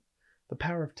 which is the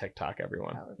power of TikTok.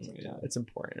 Everyone, Power of TikTok. Yeah, it's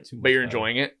important. Too much But you're power.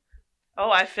 enjoying it. Oh,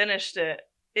 I finished it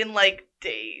in like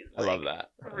days. I love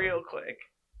that. Real quick.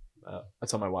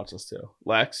 That's on my watch list too.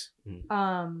 Lex,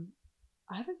 I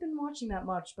haven't been watching that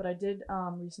much, but I did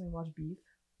recently watch Beef.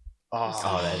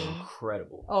 Oh, that's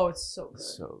incredible. Oh, it's so good.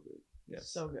 So good. Yes.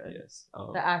 So good. Yes.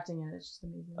 The acting in it is just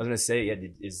amazing. I was gonna say, yeah.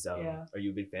 Yeah. Are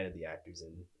you a big fan of the actors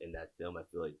in that film? I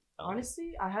feel like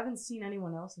Honestly, I haven't seen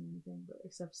anyone else in anything but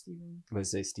except Steven. I'm gonna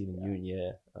say Steven Yeun.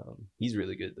 Yeah. He's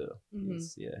really good though.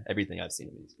 Mhm. Everything I've seen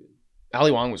him, he's good.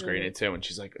 Ali Wong was great Really? in it too, and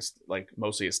she's like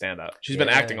mostly a stand-up. She's been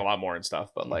Yeah. acting a lot more and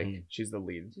stuff, but like Mhm. she's the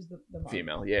lead She's the mom.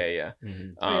 female. Yeah.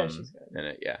 Mm-hmm. Oh, yeah, she's good. In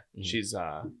it, yeah.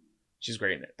 Mhm. She's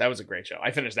great in it. That was a great show.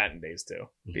 I finished that in days too.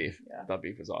 Mhm. Beef. Yeah. I thought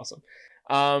Beef was awesome.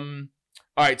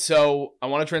 All right, so I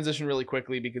want to transition really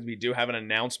quickly because we do have an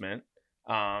announcement.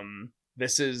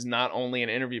 This is not only an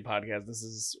interview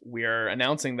podcast. We are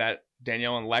announcing that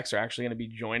Danielle and Lex are actually going to be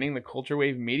joining the Culture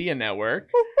Wave Media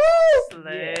Network.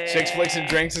 Chix, Flix, and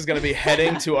Drinx is going to be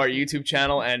heading to our YouTube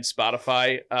channel and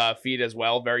Spotify feed as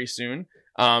well very soon.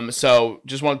 So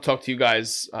just want to talk to you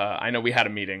guys. I know we had a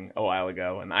meeting a while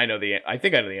ago, and I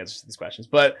think I know the answers to these questions,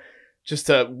 but just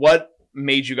what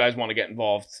made you guys want to get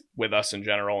involved with us in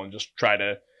general and just try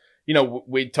to,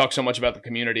 we talk so much about the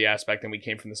community aspect, and we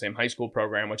came from the same high school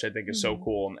program, which I think is so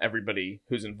cool, and everybody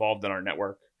who's involved in our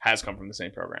network has come from the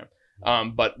same program.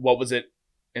 But what was it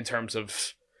in terms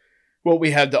of what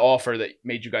we had to offer that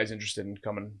made you guys interested in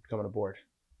coming aboard?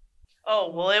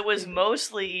 Oh, well, it was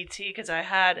mostly ET because I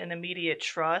had an immediate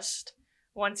trust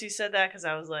once you said that, because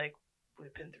I was like,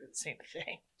 we've been through the same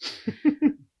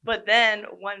thing. But then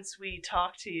once we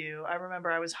talked to you, I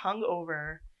remember I was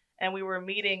hungover and we were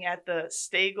meeting at the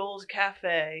Steagles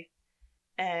Cafe,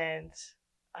 and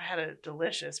I had a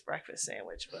delicious breakfast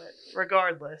sandwich, but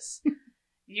regardless,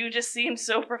 you just seemed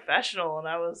so professional, and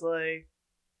I was like,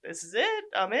 this is it,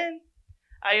 I'm in.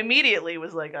 I immediately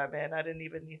was like, I'm in. I didn't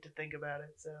even need to think about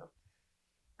it, so.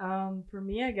 For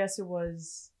me, I guess it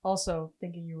was also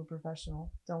thinking you were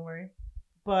professional. Don't worry.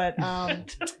 But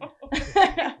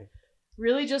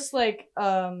really just like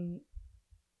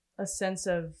a sense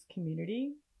of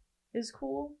community is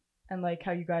cool, and like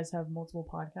how you guys have multiple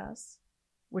podcasts,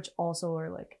 which also are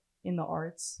like in the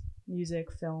arts, music,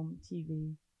 film,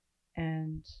 TV,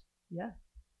 and yeah.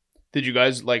 Do you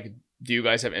guys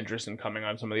have interest in coming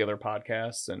on some of the other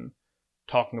podcasts and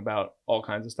talking about all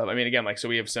kinds of stuff? I mean, again, so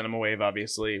we have Cinema Wave,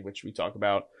 obviously, which we talk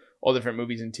about all different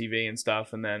movies and TV and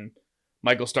stuff. And then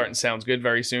Michael's starting Sounds Good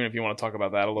very soon, if you want to talk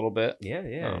about that a little bit.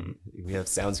 Yeah. We have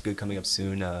Sounds Good coming up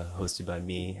soon, hosted by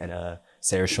me and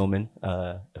Sarah Schulman,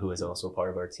 who is also part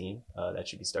of our team. That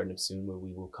should be starting up soon, where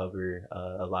we will cover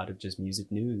a lot of just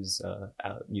music news,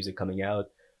 music coming out.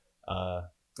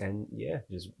 And yeah,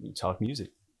 just talk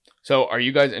music. So are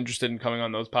you guys interested in coming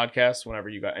on those podcasts whenever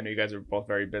you guys? I know you guys are both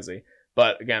very busy,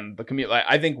 but again, the community,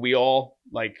 I think we all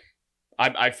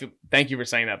I feel, thank you for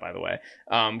saying that, by the way,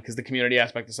 because the community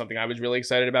aspect is something I was really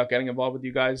excited about getting involved with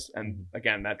you guys. And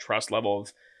again, that trust level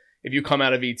of, if you come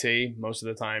out of ET, most of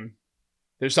the time,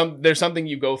 there's something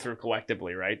you go through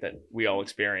collectively, right? That we all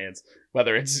experience,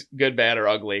 whether it's good, bad, or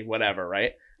ugly, whatever,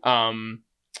 right?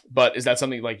 But is that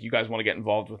something like you guys want to get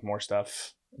involved with more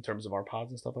stuff in terms of our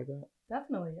pods and stuff like that?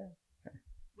 Definitely, yeah.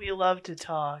 We love to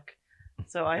talk,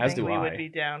 so I As think do we I. would be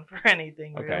down for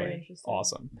anything. Okay. Really. Interesting.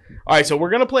 Awesome. All right, so we're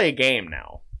gonna play a game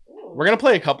now. Ooh. We're gonna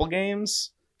play a couple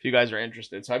games if you guys are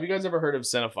interested. So have you guys ever heard of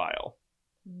Cinephile?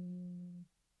 I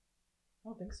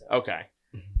don't think so. Okay.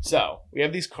 So we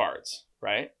have these cards,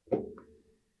 right?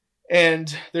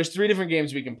 And there's 3 different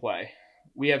games we can play.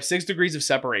 We have 6 degrees of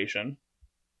separation.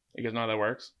 You guys know how that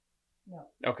works? No.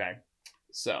 Okay.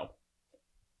 So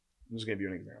I'm just gonna give you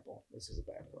an example. This is a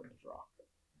bad card to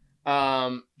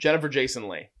draw. Jennifer Jason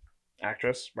Leigh,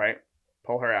 actress, right?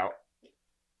 Pull her out.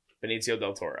 Benicio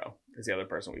del Toro is the other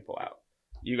person we pull out.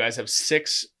 You guys have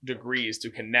 6 degrees to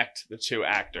connect the 2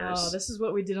 actors. Oh, this is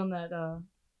what we did on that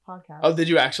podcast. Oh, did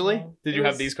you actually? No. Did It you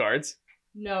have was- these cards?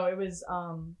 No, it was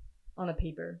on a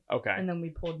paper, Okay. and then we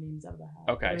pulled names out of the hat.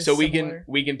 It Okay. was So similar.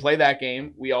 we can play that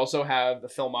game. We also have the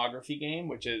filmography game,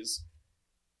 which is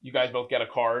you guys both get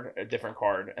a different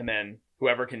card, and then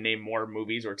whoever can name more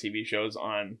movies or TV shows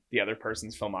on the other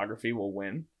person's filmography will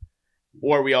win.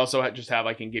 Or we also just have,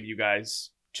 I can give you guys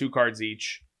 2 cards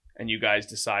each, and you guys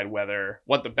decide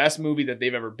what the best movie that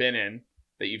they've ever been in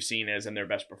that you've seen is and their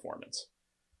best performance.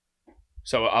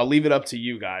 So I'll leave it up to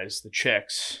you guys, the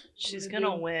Chix. She's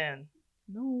gonna win.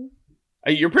 No.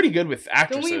 You're pretty good with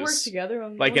actresses. Don't we work together?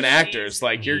 Like in actors,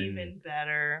 like you're even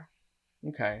better.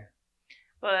 okay.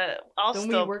 But I'll Don't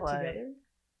still we work play. together?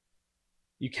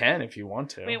 You can if you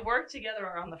want to. We work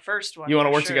together on the first one. You want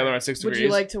to for work sure. together on 6 degrees? Would you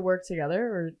like to work together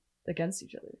or against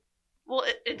each other? Well,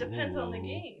 it depends on the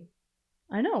game.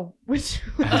 I know. Which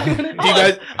Do you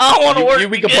guys? I don't want to work.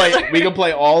 We can play. together. We can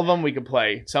play all of them. We can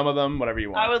play some of them. Whatever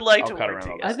you want. I would like I'll to cut work around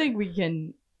all together. I think we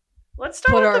can. Let's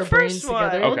start Put with our the first brains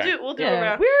one. together. Okay. We'll do Yeah, a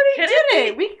round. we already Can did it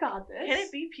it. We got this. Can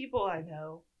it be people I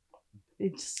know?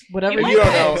 It's whatever. If might you don't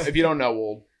pick. know, if you don't know,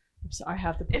 we'll. I'm sorry, I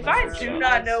have to. Put If I myself do out.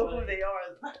 not know who they are,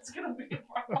 that's gonna be a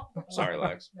problem. Sorry,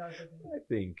 Lex. No, it's okay. I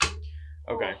think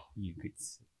Okay. you could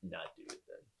not do it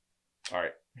then. All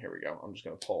right. Here we go. I'm just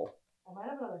gonna pull I might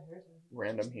have another hair.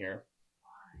 random here.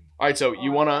 All right. So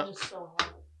you wanna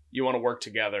work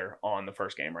together on the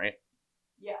first game, right?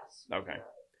 Yes. Okay.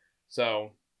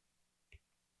 So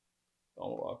don't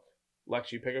look.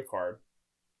 Lex, you pick a card.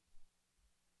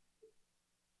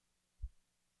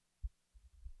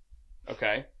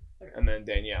 Okay. And then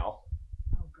Danielle,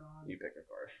 Oh God. you pick a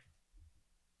card.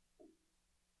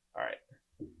 All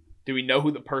right. Do we know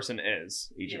who the person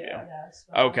is? Each of you. Yes.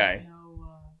 Okay.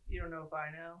 You don't know if I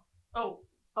know.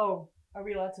 Oh, are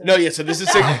we allowed to? No, yeah. So this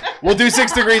is 6. We'll do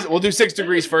 6 degrees. We'll do 6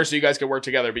 degrees first, so you guys can work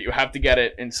together. But you have to get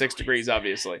it in 6 degrees,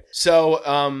 obviously. So,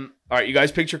 all right, you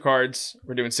guys picked your cards.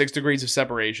 We're doing 6 degrees of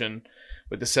separation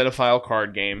with the set a file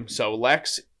card game. So,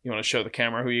 Lex, you want to show the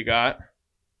camera who you got?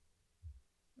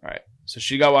 All right. So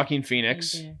she got Joaquin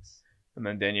Phoenix, and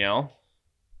then Danielle,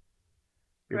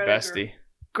 your Greta bestie,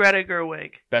 Greta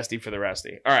Gerwig. bestie for the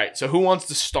restie. All right. So who wants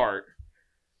to start?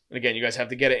 And again, you guys have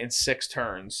to get it in 6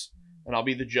 turns. And I'll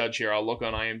be the judge here. I'll look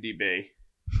on IMDb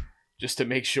just to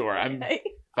make sure. If I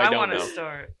I don't want to know.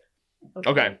 start.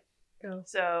 Okay. Go.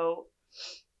 So,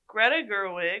 Greta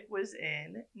Gerwig was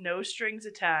in No Strings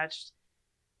Attached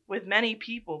with many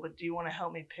people, but do you want to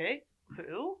help me pick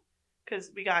who?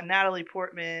 Because we got Natalie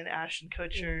Portman, Ashton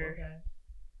Kutcher. Okay.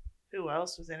 Who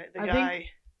else was in it? I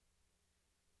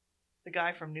The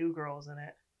guy from New Girl's in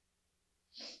it.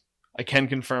 I can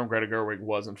confirm Greta Gerwig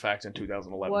was, in fact, in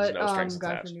 2011. What No strings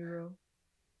guy attached. from New Girl?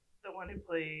 The one who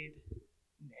played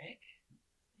Nick.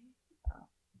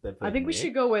 I think we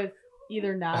should go with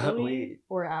either Natalie Wait.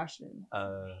 or Ashton.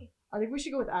 I think we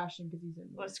should go with Ashton because he's in.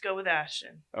 Let's go with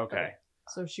Ashton. Okay.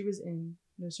 So she was in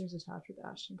No Strings Attached with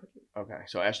Ashton Kutcher. Okay.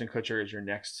 So Ashton Kutcher is your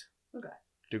next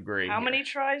degree. How here. many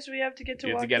tries do we have to get to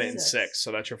You have to Joaquin? get it in 6. 6.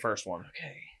 So that's your first one.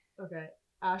 Okay. Okay.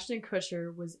 Ashton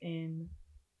Kutcher was in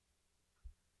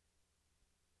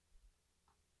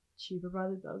Cheaper by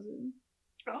the Dozen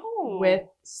Oh. with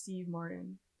Steve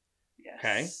Martin. Yes.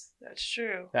 Okay. That's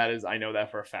true. That is, I know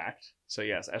that for a fact. So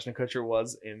yes, Ashton Kutcher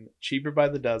was in Cheaper by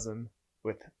the Dozen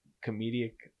with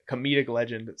comedic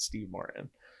legend Steve Martin.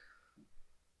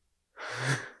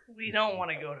 We don't want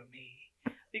to go to me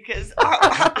because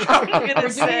I'm We're gonna doing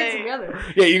it say. together.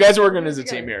 Yeah, you guys are working as a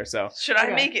Together. team here, so Should I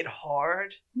Okay. make it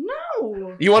hard?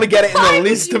 No. you want to get it in Why the would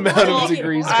least you amount want of it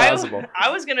degrees hard? possible.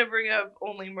 I was gonna bring up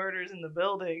Only Murders in the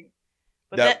Building,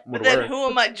 but That then, would but then work. who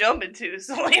am I jumping to?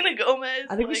 Selena Gomez.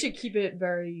 I think we Like, should keep it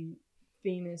very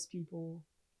famous people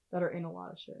that are in a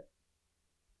lot of shit.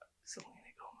 Selena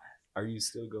Gomez. Are you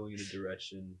still going in the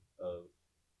direction of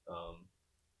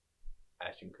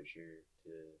Ashton Kutcher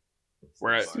to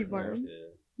We're at- Steve Martin?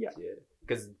 Yeah.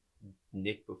 Because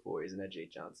Nick before, isn't that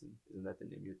Jake Johnson? Isn't that the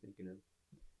name you're thinking of?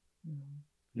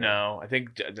 No, I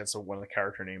think that's one of the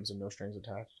character names in No Strings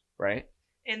Attached, right?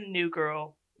 In New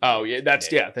Girl. Oh yeah,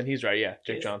 Nick. then he's right. Yeah,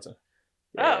 Jake Yes. Johnson.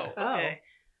 Oh, Oh. okay.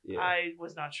 Yeah. I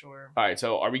was not sure. All right,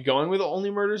 so are we going with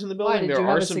Only Murders in the Why, Building? did There you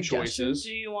have are a some suggestion? choices.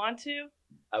 Do you want to?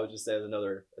 I would just say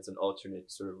that's an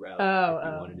alternate sort of route. Oh, if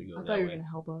you wanted to go I that thought you were way. gonna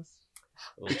help us.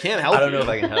 We can't help I don't you. know if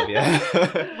I can help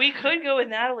you. We could go with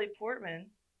Natalie Portman,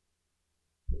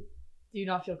 Do you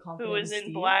not feel confident? who was in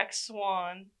Steve? Black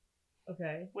Swan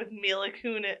Okay. with Mila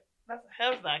Kunis.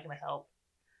 How's that gonna help?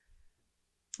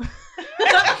 All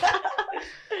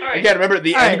right. Again, remember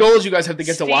the All end right. goal is you guys have to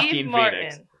get to Steve Joaquin Martin.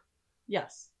 Phoenix.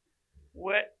 Yes.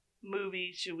 What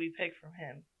movie should we pick from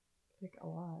him? Pick a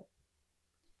lot.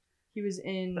 He was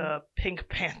in. The Pink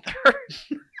Panther.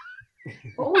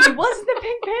 Oh, he was in the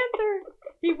Pink Panther.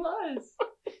 He was.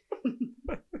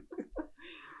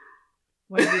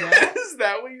 Want to do that? Is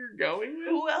that what you're going with?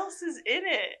 Who else is in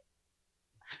it?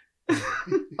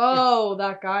 Oh,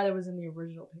 that guy that was in the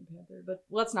original Pink Panther. But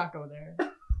let's not go there.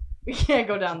 We can't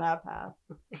go down that path.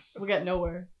 We'll get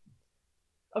nowhere.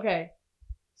 Okay.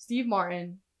 Steve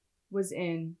Martin was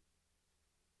in.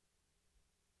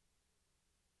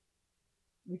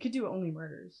 We could do Only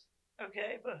Murders.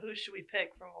 Okay, but who should we pick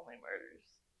from Only Murders?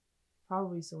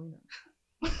 Probably Selena.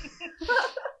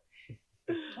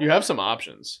 You have some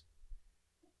options.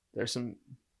 There's a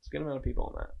good amount of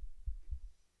people in that.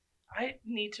 I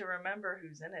need to remember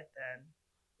who's in it then.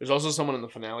 There's also someone in the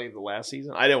finale of the last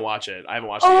season. I didn't watch it. I haven't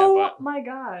watched it yet, Oh but my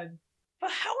god.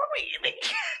 But how are we even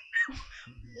getting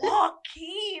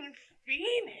Joaquin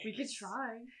Phoenix? We could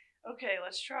try. Okay,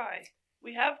 let's try.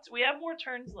 We have more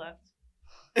turns left.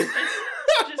 Just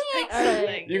pick All right.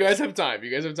 something. you guys have time.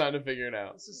 You guys have time to figure it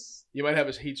out. This is You might have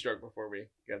a heat stroke before we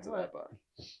get to that, but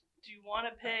Do you want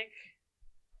to pick?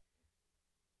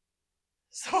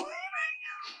 So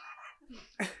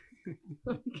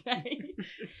okay.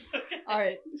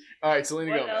 Alright. all right,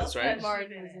 Selena What Gomez, else right? has- Martin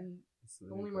was in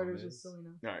Selena Only Murders with Gomez. Selena.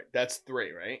 All right, that's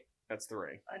 3, right? That's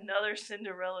 3. another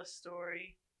Cinderella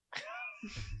story.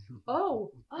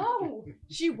 Oh,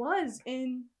 she was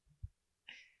in.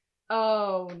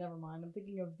 Oh, never mind. I'm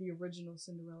thinking of the original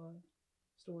Cinderella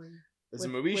story. There's a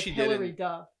with- movie with she Hilary did in,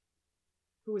 Duff,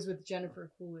 who was with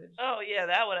Jennifer Coolidge, Oh yeah,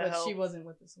 that would have but helped. she wasn't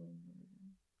with the Selena.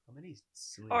 How many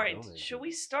Selena All right, Gomez should is we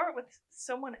there? start with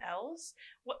someone else?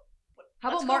 What? How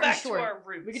let's about go Martin back Short? To our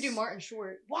roots. We could do Martin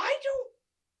Short.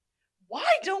 Why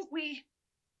don't we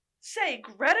say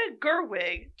Greta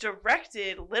Gerwig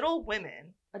directed Little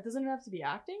Women It doesn't have to be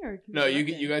acting, or it can No, be you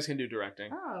directing? guys can do directing.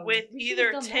 Oh, with we should've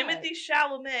either done that. Timothy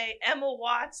Chalamet, Emma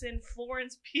Watson,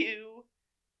 Florence Pugh?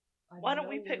 I Why didn't don't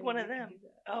we know pick one of could them? do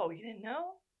that. Oh, you didn't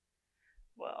know?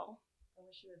 Well, I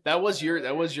wish you had That was picked your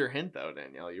earlier. hint though,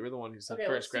 Danielle. You were the one who said Okay,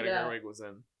 first let's do Greta that. Gerwig was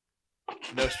in.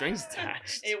 No strings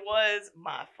attached. it was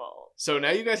my fault. So now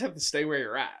you guys have to stay where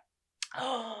you're at.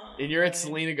 Oh, And you're at Okay.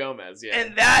 Selena Gomez, yeah.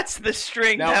 and that's the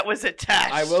string Now, that was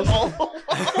attached. I will- all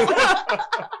along.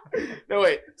 No,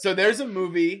 wait. So there's a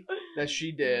movie that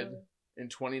she did in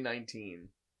 2019.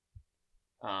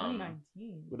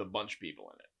 2019. With a bunch of people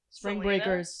in it. Spring Selena?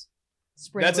 Breakers.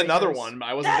 Spring That's another Breakers. one.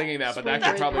 I wasn't thinking that, but that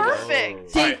Spring could probably Breakers. work.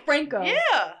 Perfect. Dave Alright. Franco.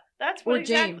 Yeah, that's what Or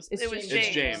exactly. James. It's It was James.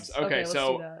 It's James. Okay, let's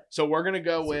so do that. so we're gonna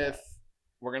go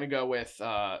Let's do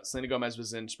with Selena Gomez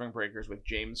was in Spring Breakers with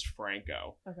James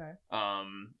Franco. Okay.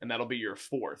 And that'll be your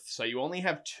 4th. So you only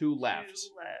have 2 left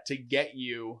Two left. to get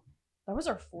you. That was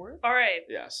our 4th? All right.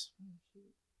 Yes.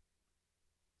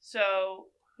 So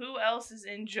who else is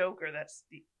in Joker? That's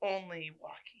the only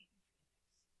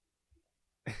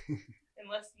Joaquin.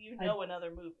 Unless you know another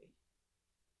movie.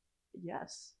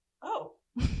 Yes. Oh,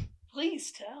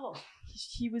 please tell.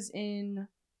 He was in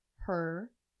Her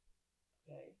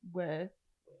Okay. with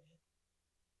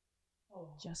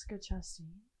Oh. Jessica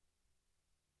Chastain.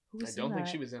 Who I was don't in think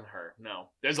that? she was in Her. No.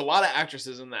 There's a lot of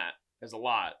actresses in that. There's a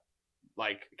lot.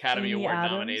 Like Academy Amy Award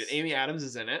Adams? nominated. Amy Adams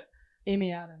is in it.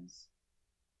 Amy Adams.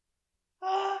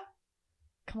 Ah,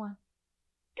 Come on.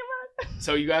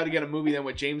 So you got to get a movie then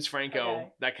with James Franco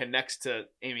Okay. that connects to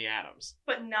Amy Adams.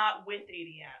 but not with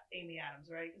Amy Adams,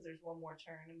 right? Because there's one more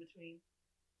turn in between.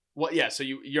 Well, yeah. So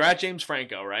you're at James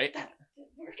Franco, right?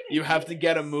 We're gonna You have do to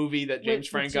get a this. movie that With- James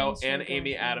with Franco James and Franco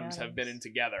Amy and Adams Amy have been in Adams.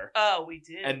 together, Oh, we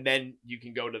did. and then you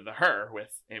can go to the Her with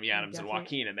Amy Adams and definitely-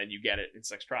 Joaquin, and then you get it in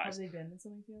Sex Have Prize. they been in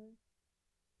something together?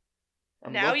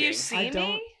 I'm now looking. you see I me.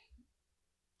 don't-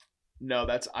 No,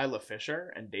 that's Isla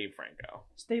Fisher and Dave Franco.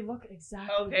 They look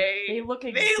exactly. Okay. They look They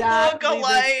exactly look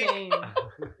alike. the same.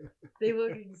 They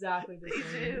look exactly the They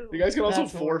same. do. You guys can also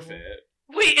That's horrible. forfeit.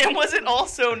 Wait, and was it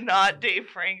also not Dave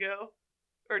Franco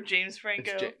or James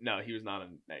Franco? No, he was not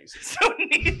in Now You See Me. So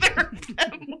neither of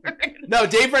them were in. No,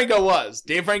 Dave Franco was.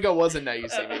 Dave Franco was in Now You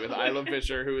See Me with Isla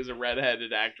Fisher, who is a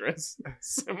redheaded actress.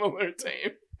 Similar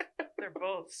team. They're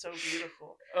both so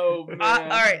beautiful. Oh, man. All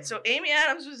right, so Amy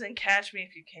Adams was in Catch Me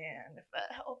If You Can, if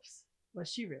that helps. Was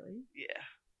she really? Yeah.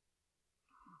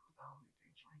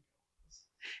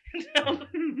 No,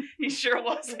 he sure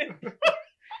wasn't.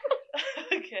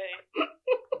 Okay.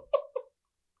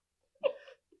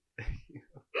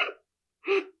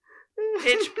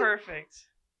 Pitch Perfect.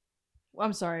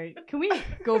 I'm sorry. Can we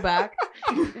go back?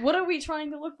 What are we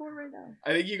trying to look for right now?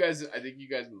 I think you guys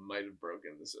might have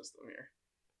broken the system here.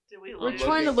 Did we We're lose?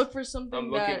 trying to looking- look for something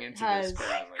I'm that looking into has. this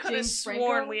currently. Could have James sworn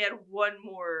Franco? we had one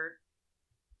more.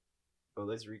 Oh,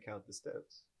 let's recount the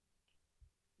steps.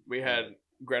 We had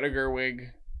Greta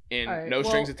Gerwig in All right, No well,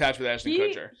 Strings Attached with Ashton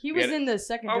Kutcher. He We was had- in the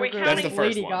second Are we Joker counting- with That's the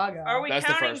first Lady one. Gaga. Are we That's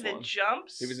the counting first the one.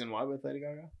 jumps? He was in what with Lady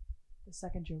Gaga? The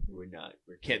second Joker. We're not.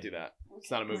 We're Can't do that. It's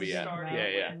not a movie We're yet. starting Yeah,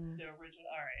 yeah. with- The original.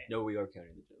 All right. No, we are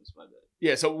counting the jumps. My bad.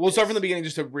 Yeah, so we'll start from the beginning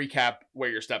just to recap where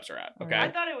your steps are at, okay?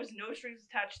 I thought it was No Strings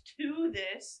Attached to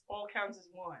this. All counts as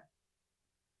one.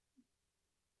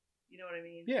 You know what I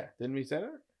mean? Yeah, didn't we say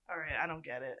that? All right, I don't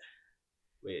get it.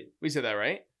 Wait. We said that,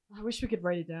 right? I wish we could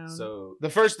write it down. So The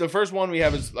first one we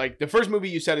have is like the first movie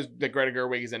you said is that Greta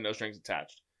Gerwig is in No Strings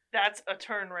Attached. That's a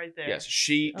turn right there. Yes,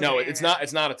 no, Okay. it's not.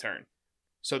 It's not a turn.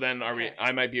 So then Okay.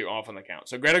 I might be off on the count.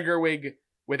 So Greta Gerwig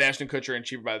with Ashton Kutcher in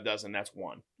Cheaper by the Dozen. That's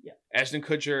one. Yeah. Ashton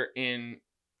Kutcher in.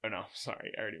 Oh no,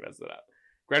 sorry, I already messed it up.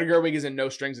 Greta Gerwig is in No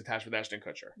Strings Attached with Ashton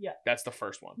Kutcher. Yeah. That's the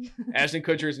first one. Ashton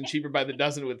Kutcher is in Cheaper by the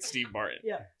Dozen with Steve Martin.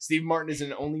 Yeah. Steve Martin is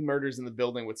in Only Murders in the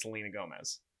Building with Selena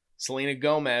Gomez. Selena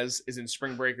Gomez is in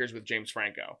Spring Breakers with James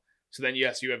Franco. So then,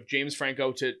 yes, you have James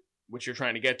Franco to which you're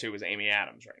trying to get to is Amy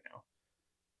Adams right now.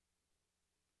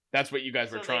 That's what you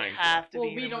guys were So trying they for. have to Well,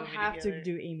 be we in a don't movie have together. to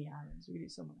do Amy Adams. We can do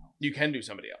someone else. You can do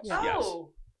somebody else. Yeah. Yes.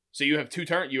 Oh, So you have two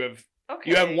turns. You have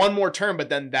okay. one more turn, but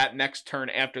then that next turn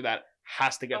after that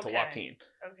has to get to Okay. Joaquin.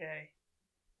 Okay.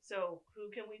 So who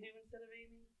can we do instead of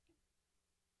Amy?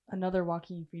 Another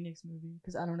Joaquin Phoenix movie,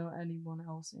 because I don't know anyone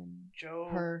else in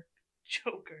her.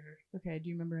 Joker. Okay, do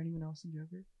you remember anyone else in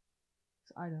Joker?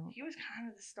 'Cause I don't. He was kind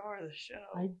of the star of the show.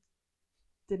 I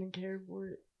didn't care for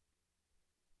it.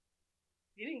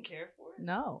 You didn't care for it?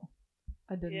 No,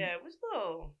 I didn't. Yeah, it was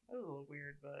a little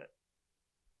weird, but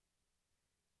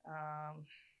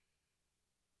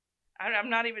I'm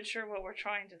not even sure what we're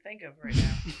trying to think of right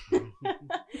now.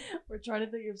 We're trying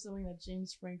to think of something that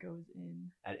James Franco is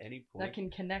in at any point, that can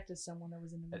connect to someone that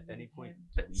was in the movie. at any with point, him.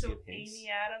 can But we so give hints? Amy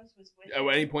Adams was with At him.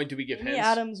 any point do we give Amy hints?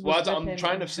 Adams Well, was I'm with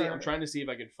trying him to and see. her. I'm trying to see if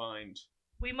I can find.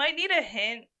 We might need a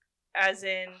hint, as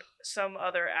in some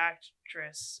other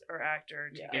actress or actor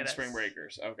to Yeah. get In us. Spring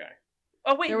Breakers. Okay.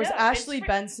 Oh wait, There was no, Ashley it's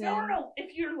Benson. No.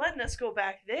 If you're letting us go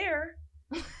back there,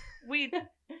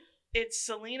 it's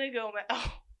Selena Gomez.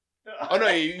 Oh no,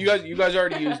 you guys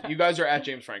already used. You guys are at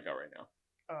James Franco right now.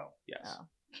 Oh, Yes. Oh.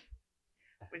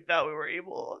 we thought we were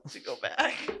able to go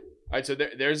back. All right. So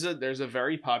there's a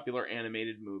very popular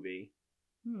animated movie.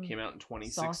 Hmm. Came out in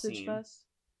Sausage 2016. Fest.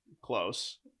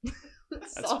 Close.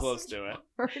 That's close to it.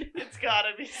 It's gotta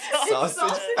be Sausage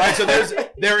All right. So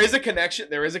there is a connection.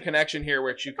 There is a connection here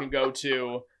which you can go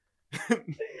to. Do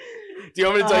you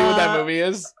want me to tell you what that movie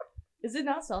is? Is it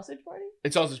not Sausage Party?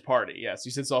 It's Sausage Party. Yes,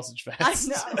 you said Sausage Fest.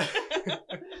 I know.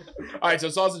 All right. So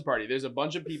Sausage Party. There's a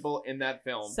bunch of people in that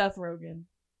film. Seth Rogen.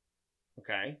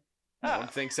 Okay. I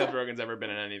don't think Seth Rogen's ever been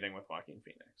in anything with Joaquin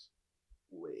Phoenix.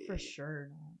 Wait. For sure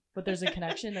not. But there's a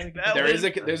connection that we can. That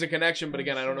There's a connection, but Oh,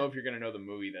 again, I don't shit. know if you're gonna know the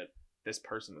movie that this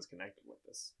person is connected with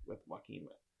Joaquin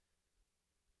with.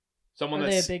 Someone Are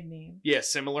they that's a big name?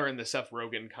 similar in the Seth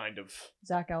Rogen kind of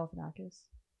Zach Galifianakis.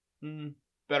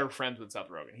 better friends with Seth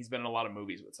Rogen. He's been in a lot of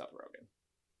movies with Seth Rogen.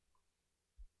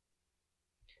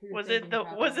 Who you're Was thinking it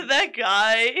about. that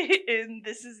guy in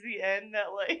This Is the End that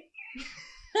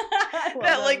I love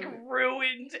that movie.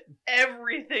 ruined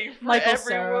everything for Michael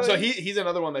everyone? Cera. So he's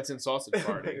another one that's in Sausage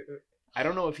Party. I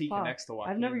don't know if he Fuck. connects to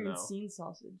Joaquin. I've never even though. seen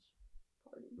Sausage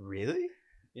Party. Really?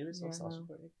 You never saw Yeah, Sausage no.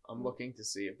 Party? I'm looking to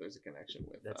see if there's a connection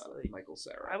with That's like- Michael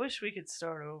Cera. I wish we could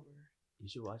start over. You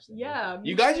should watch that. Yeah, movie.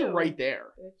 You guys me are too, right there.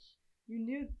 bitch. You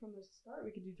knew from the start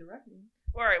we could do directly.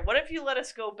 All right, what if you let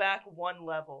us go back one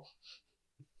level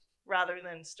rather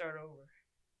than start over?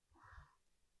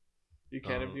 You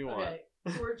can if you want. Okay,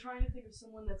 so we're trying to think of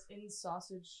someone that's in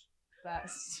Sausage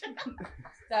Fest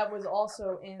that was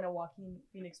also in a Joaquin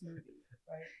Phoenix movie,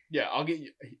 right? Yeah, I'll get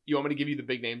you. You want me to give you the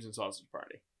big names in Sausage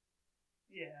Party?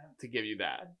 Yeah. To give you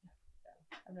that.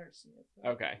 I've never seen it. so-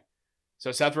 Okay.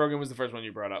 So Seth Rogen was the first one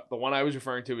you brought up. The one I was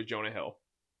referring to was Jonah Hill.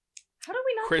 How do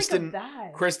we not Kristen- think of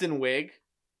that? Kristen Wiig.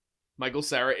 Michael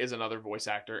Cera is another voice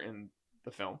actor in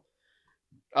the film.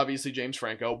 Obviously James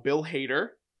Franco. Bill Hader.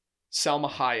 Salma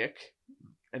Hayek.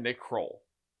 And Nick Kroll.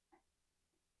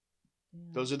 Yeah.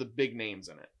 Those are the big names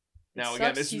in it. Now It again,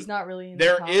 sucks this he's is not really in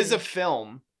there the is a comedy.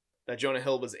 film that Jonah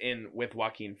Hill was in with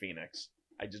Joaquin Phoenix.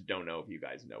 I just don't know if you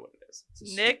guys know what it is.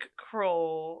 It's a Nick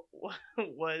Kroll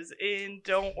was in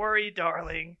Don't Worry,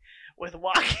 Darling with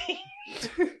Joaquin.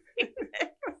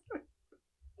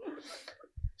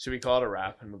 Should we call it a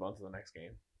wrap and move on to the next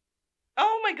game?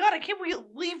 Oh my god, I can't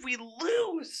believe we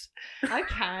lose. I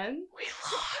can. We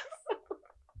lost.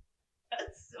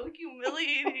 That's so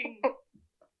humiliating.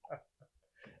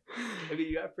 I mean,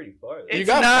 you got pretty far. though. It's You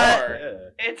got not- far. Yeah.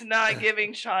 It's not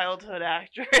giving childhood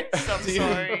actress. I'm Do you-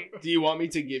 sorry. Do you want me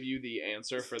to give you the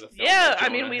answer for the film? Yeah, that I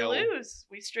mean, Jonah we Hill- lose.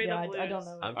 We straight Yeah, up lose. I don't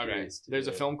know. I'm Okay, curious. there's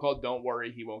a film called Don't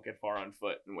Worry, He Won't Get Far on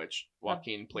Foot, in which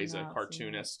Joaquin plays a not seen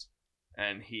cartoonist,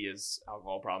 and he has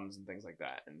alcohol problems and things like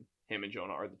that, and him and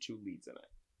Jonah are the two leads in it.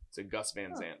 It's a Gus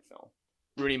Van Oh. Sant film.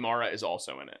 Rooney Mara is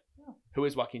also in it. Oh. Who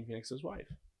is Joaquin Phoenix's wife?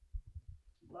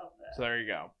 Love that. So there you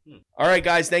go. All right,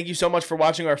 guys. Thank you so much for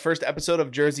watching our first episode of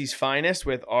Jersey's Finest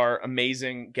with our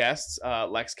amazing guests,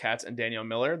 Lex Katz and Danielle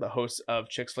Miller, the hosts of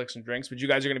Chix, Flix Drinx, which you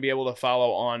guys are going to be able to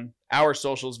follow on our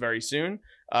socials very soon.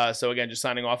 So again, just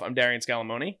signing off. I'm Darian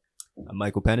Scalamoni. I'm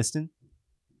Michael Peniston.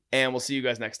 And we'll see you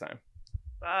guys next time.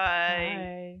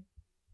 Bye. Bye.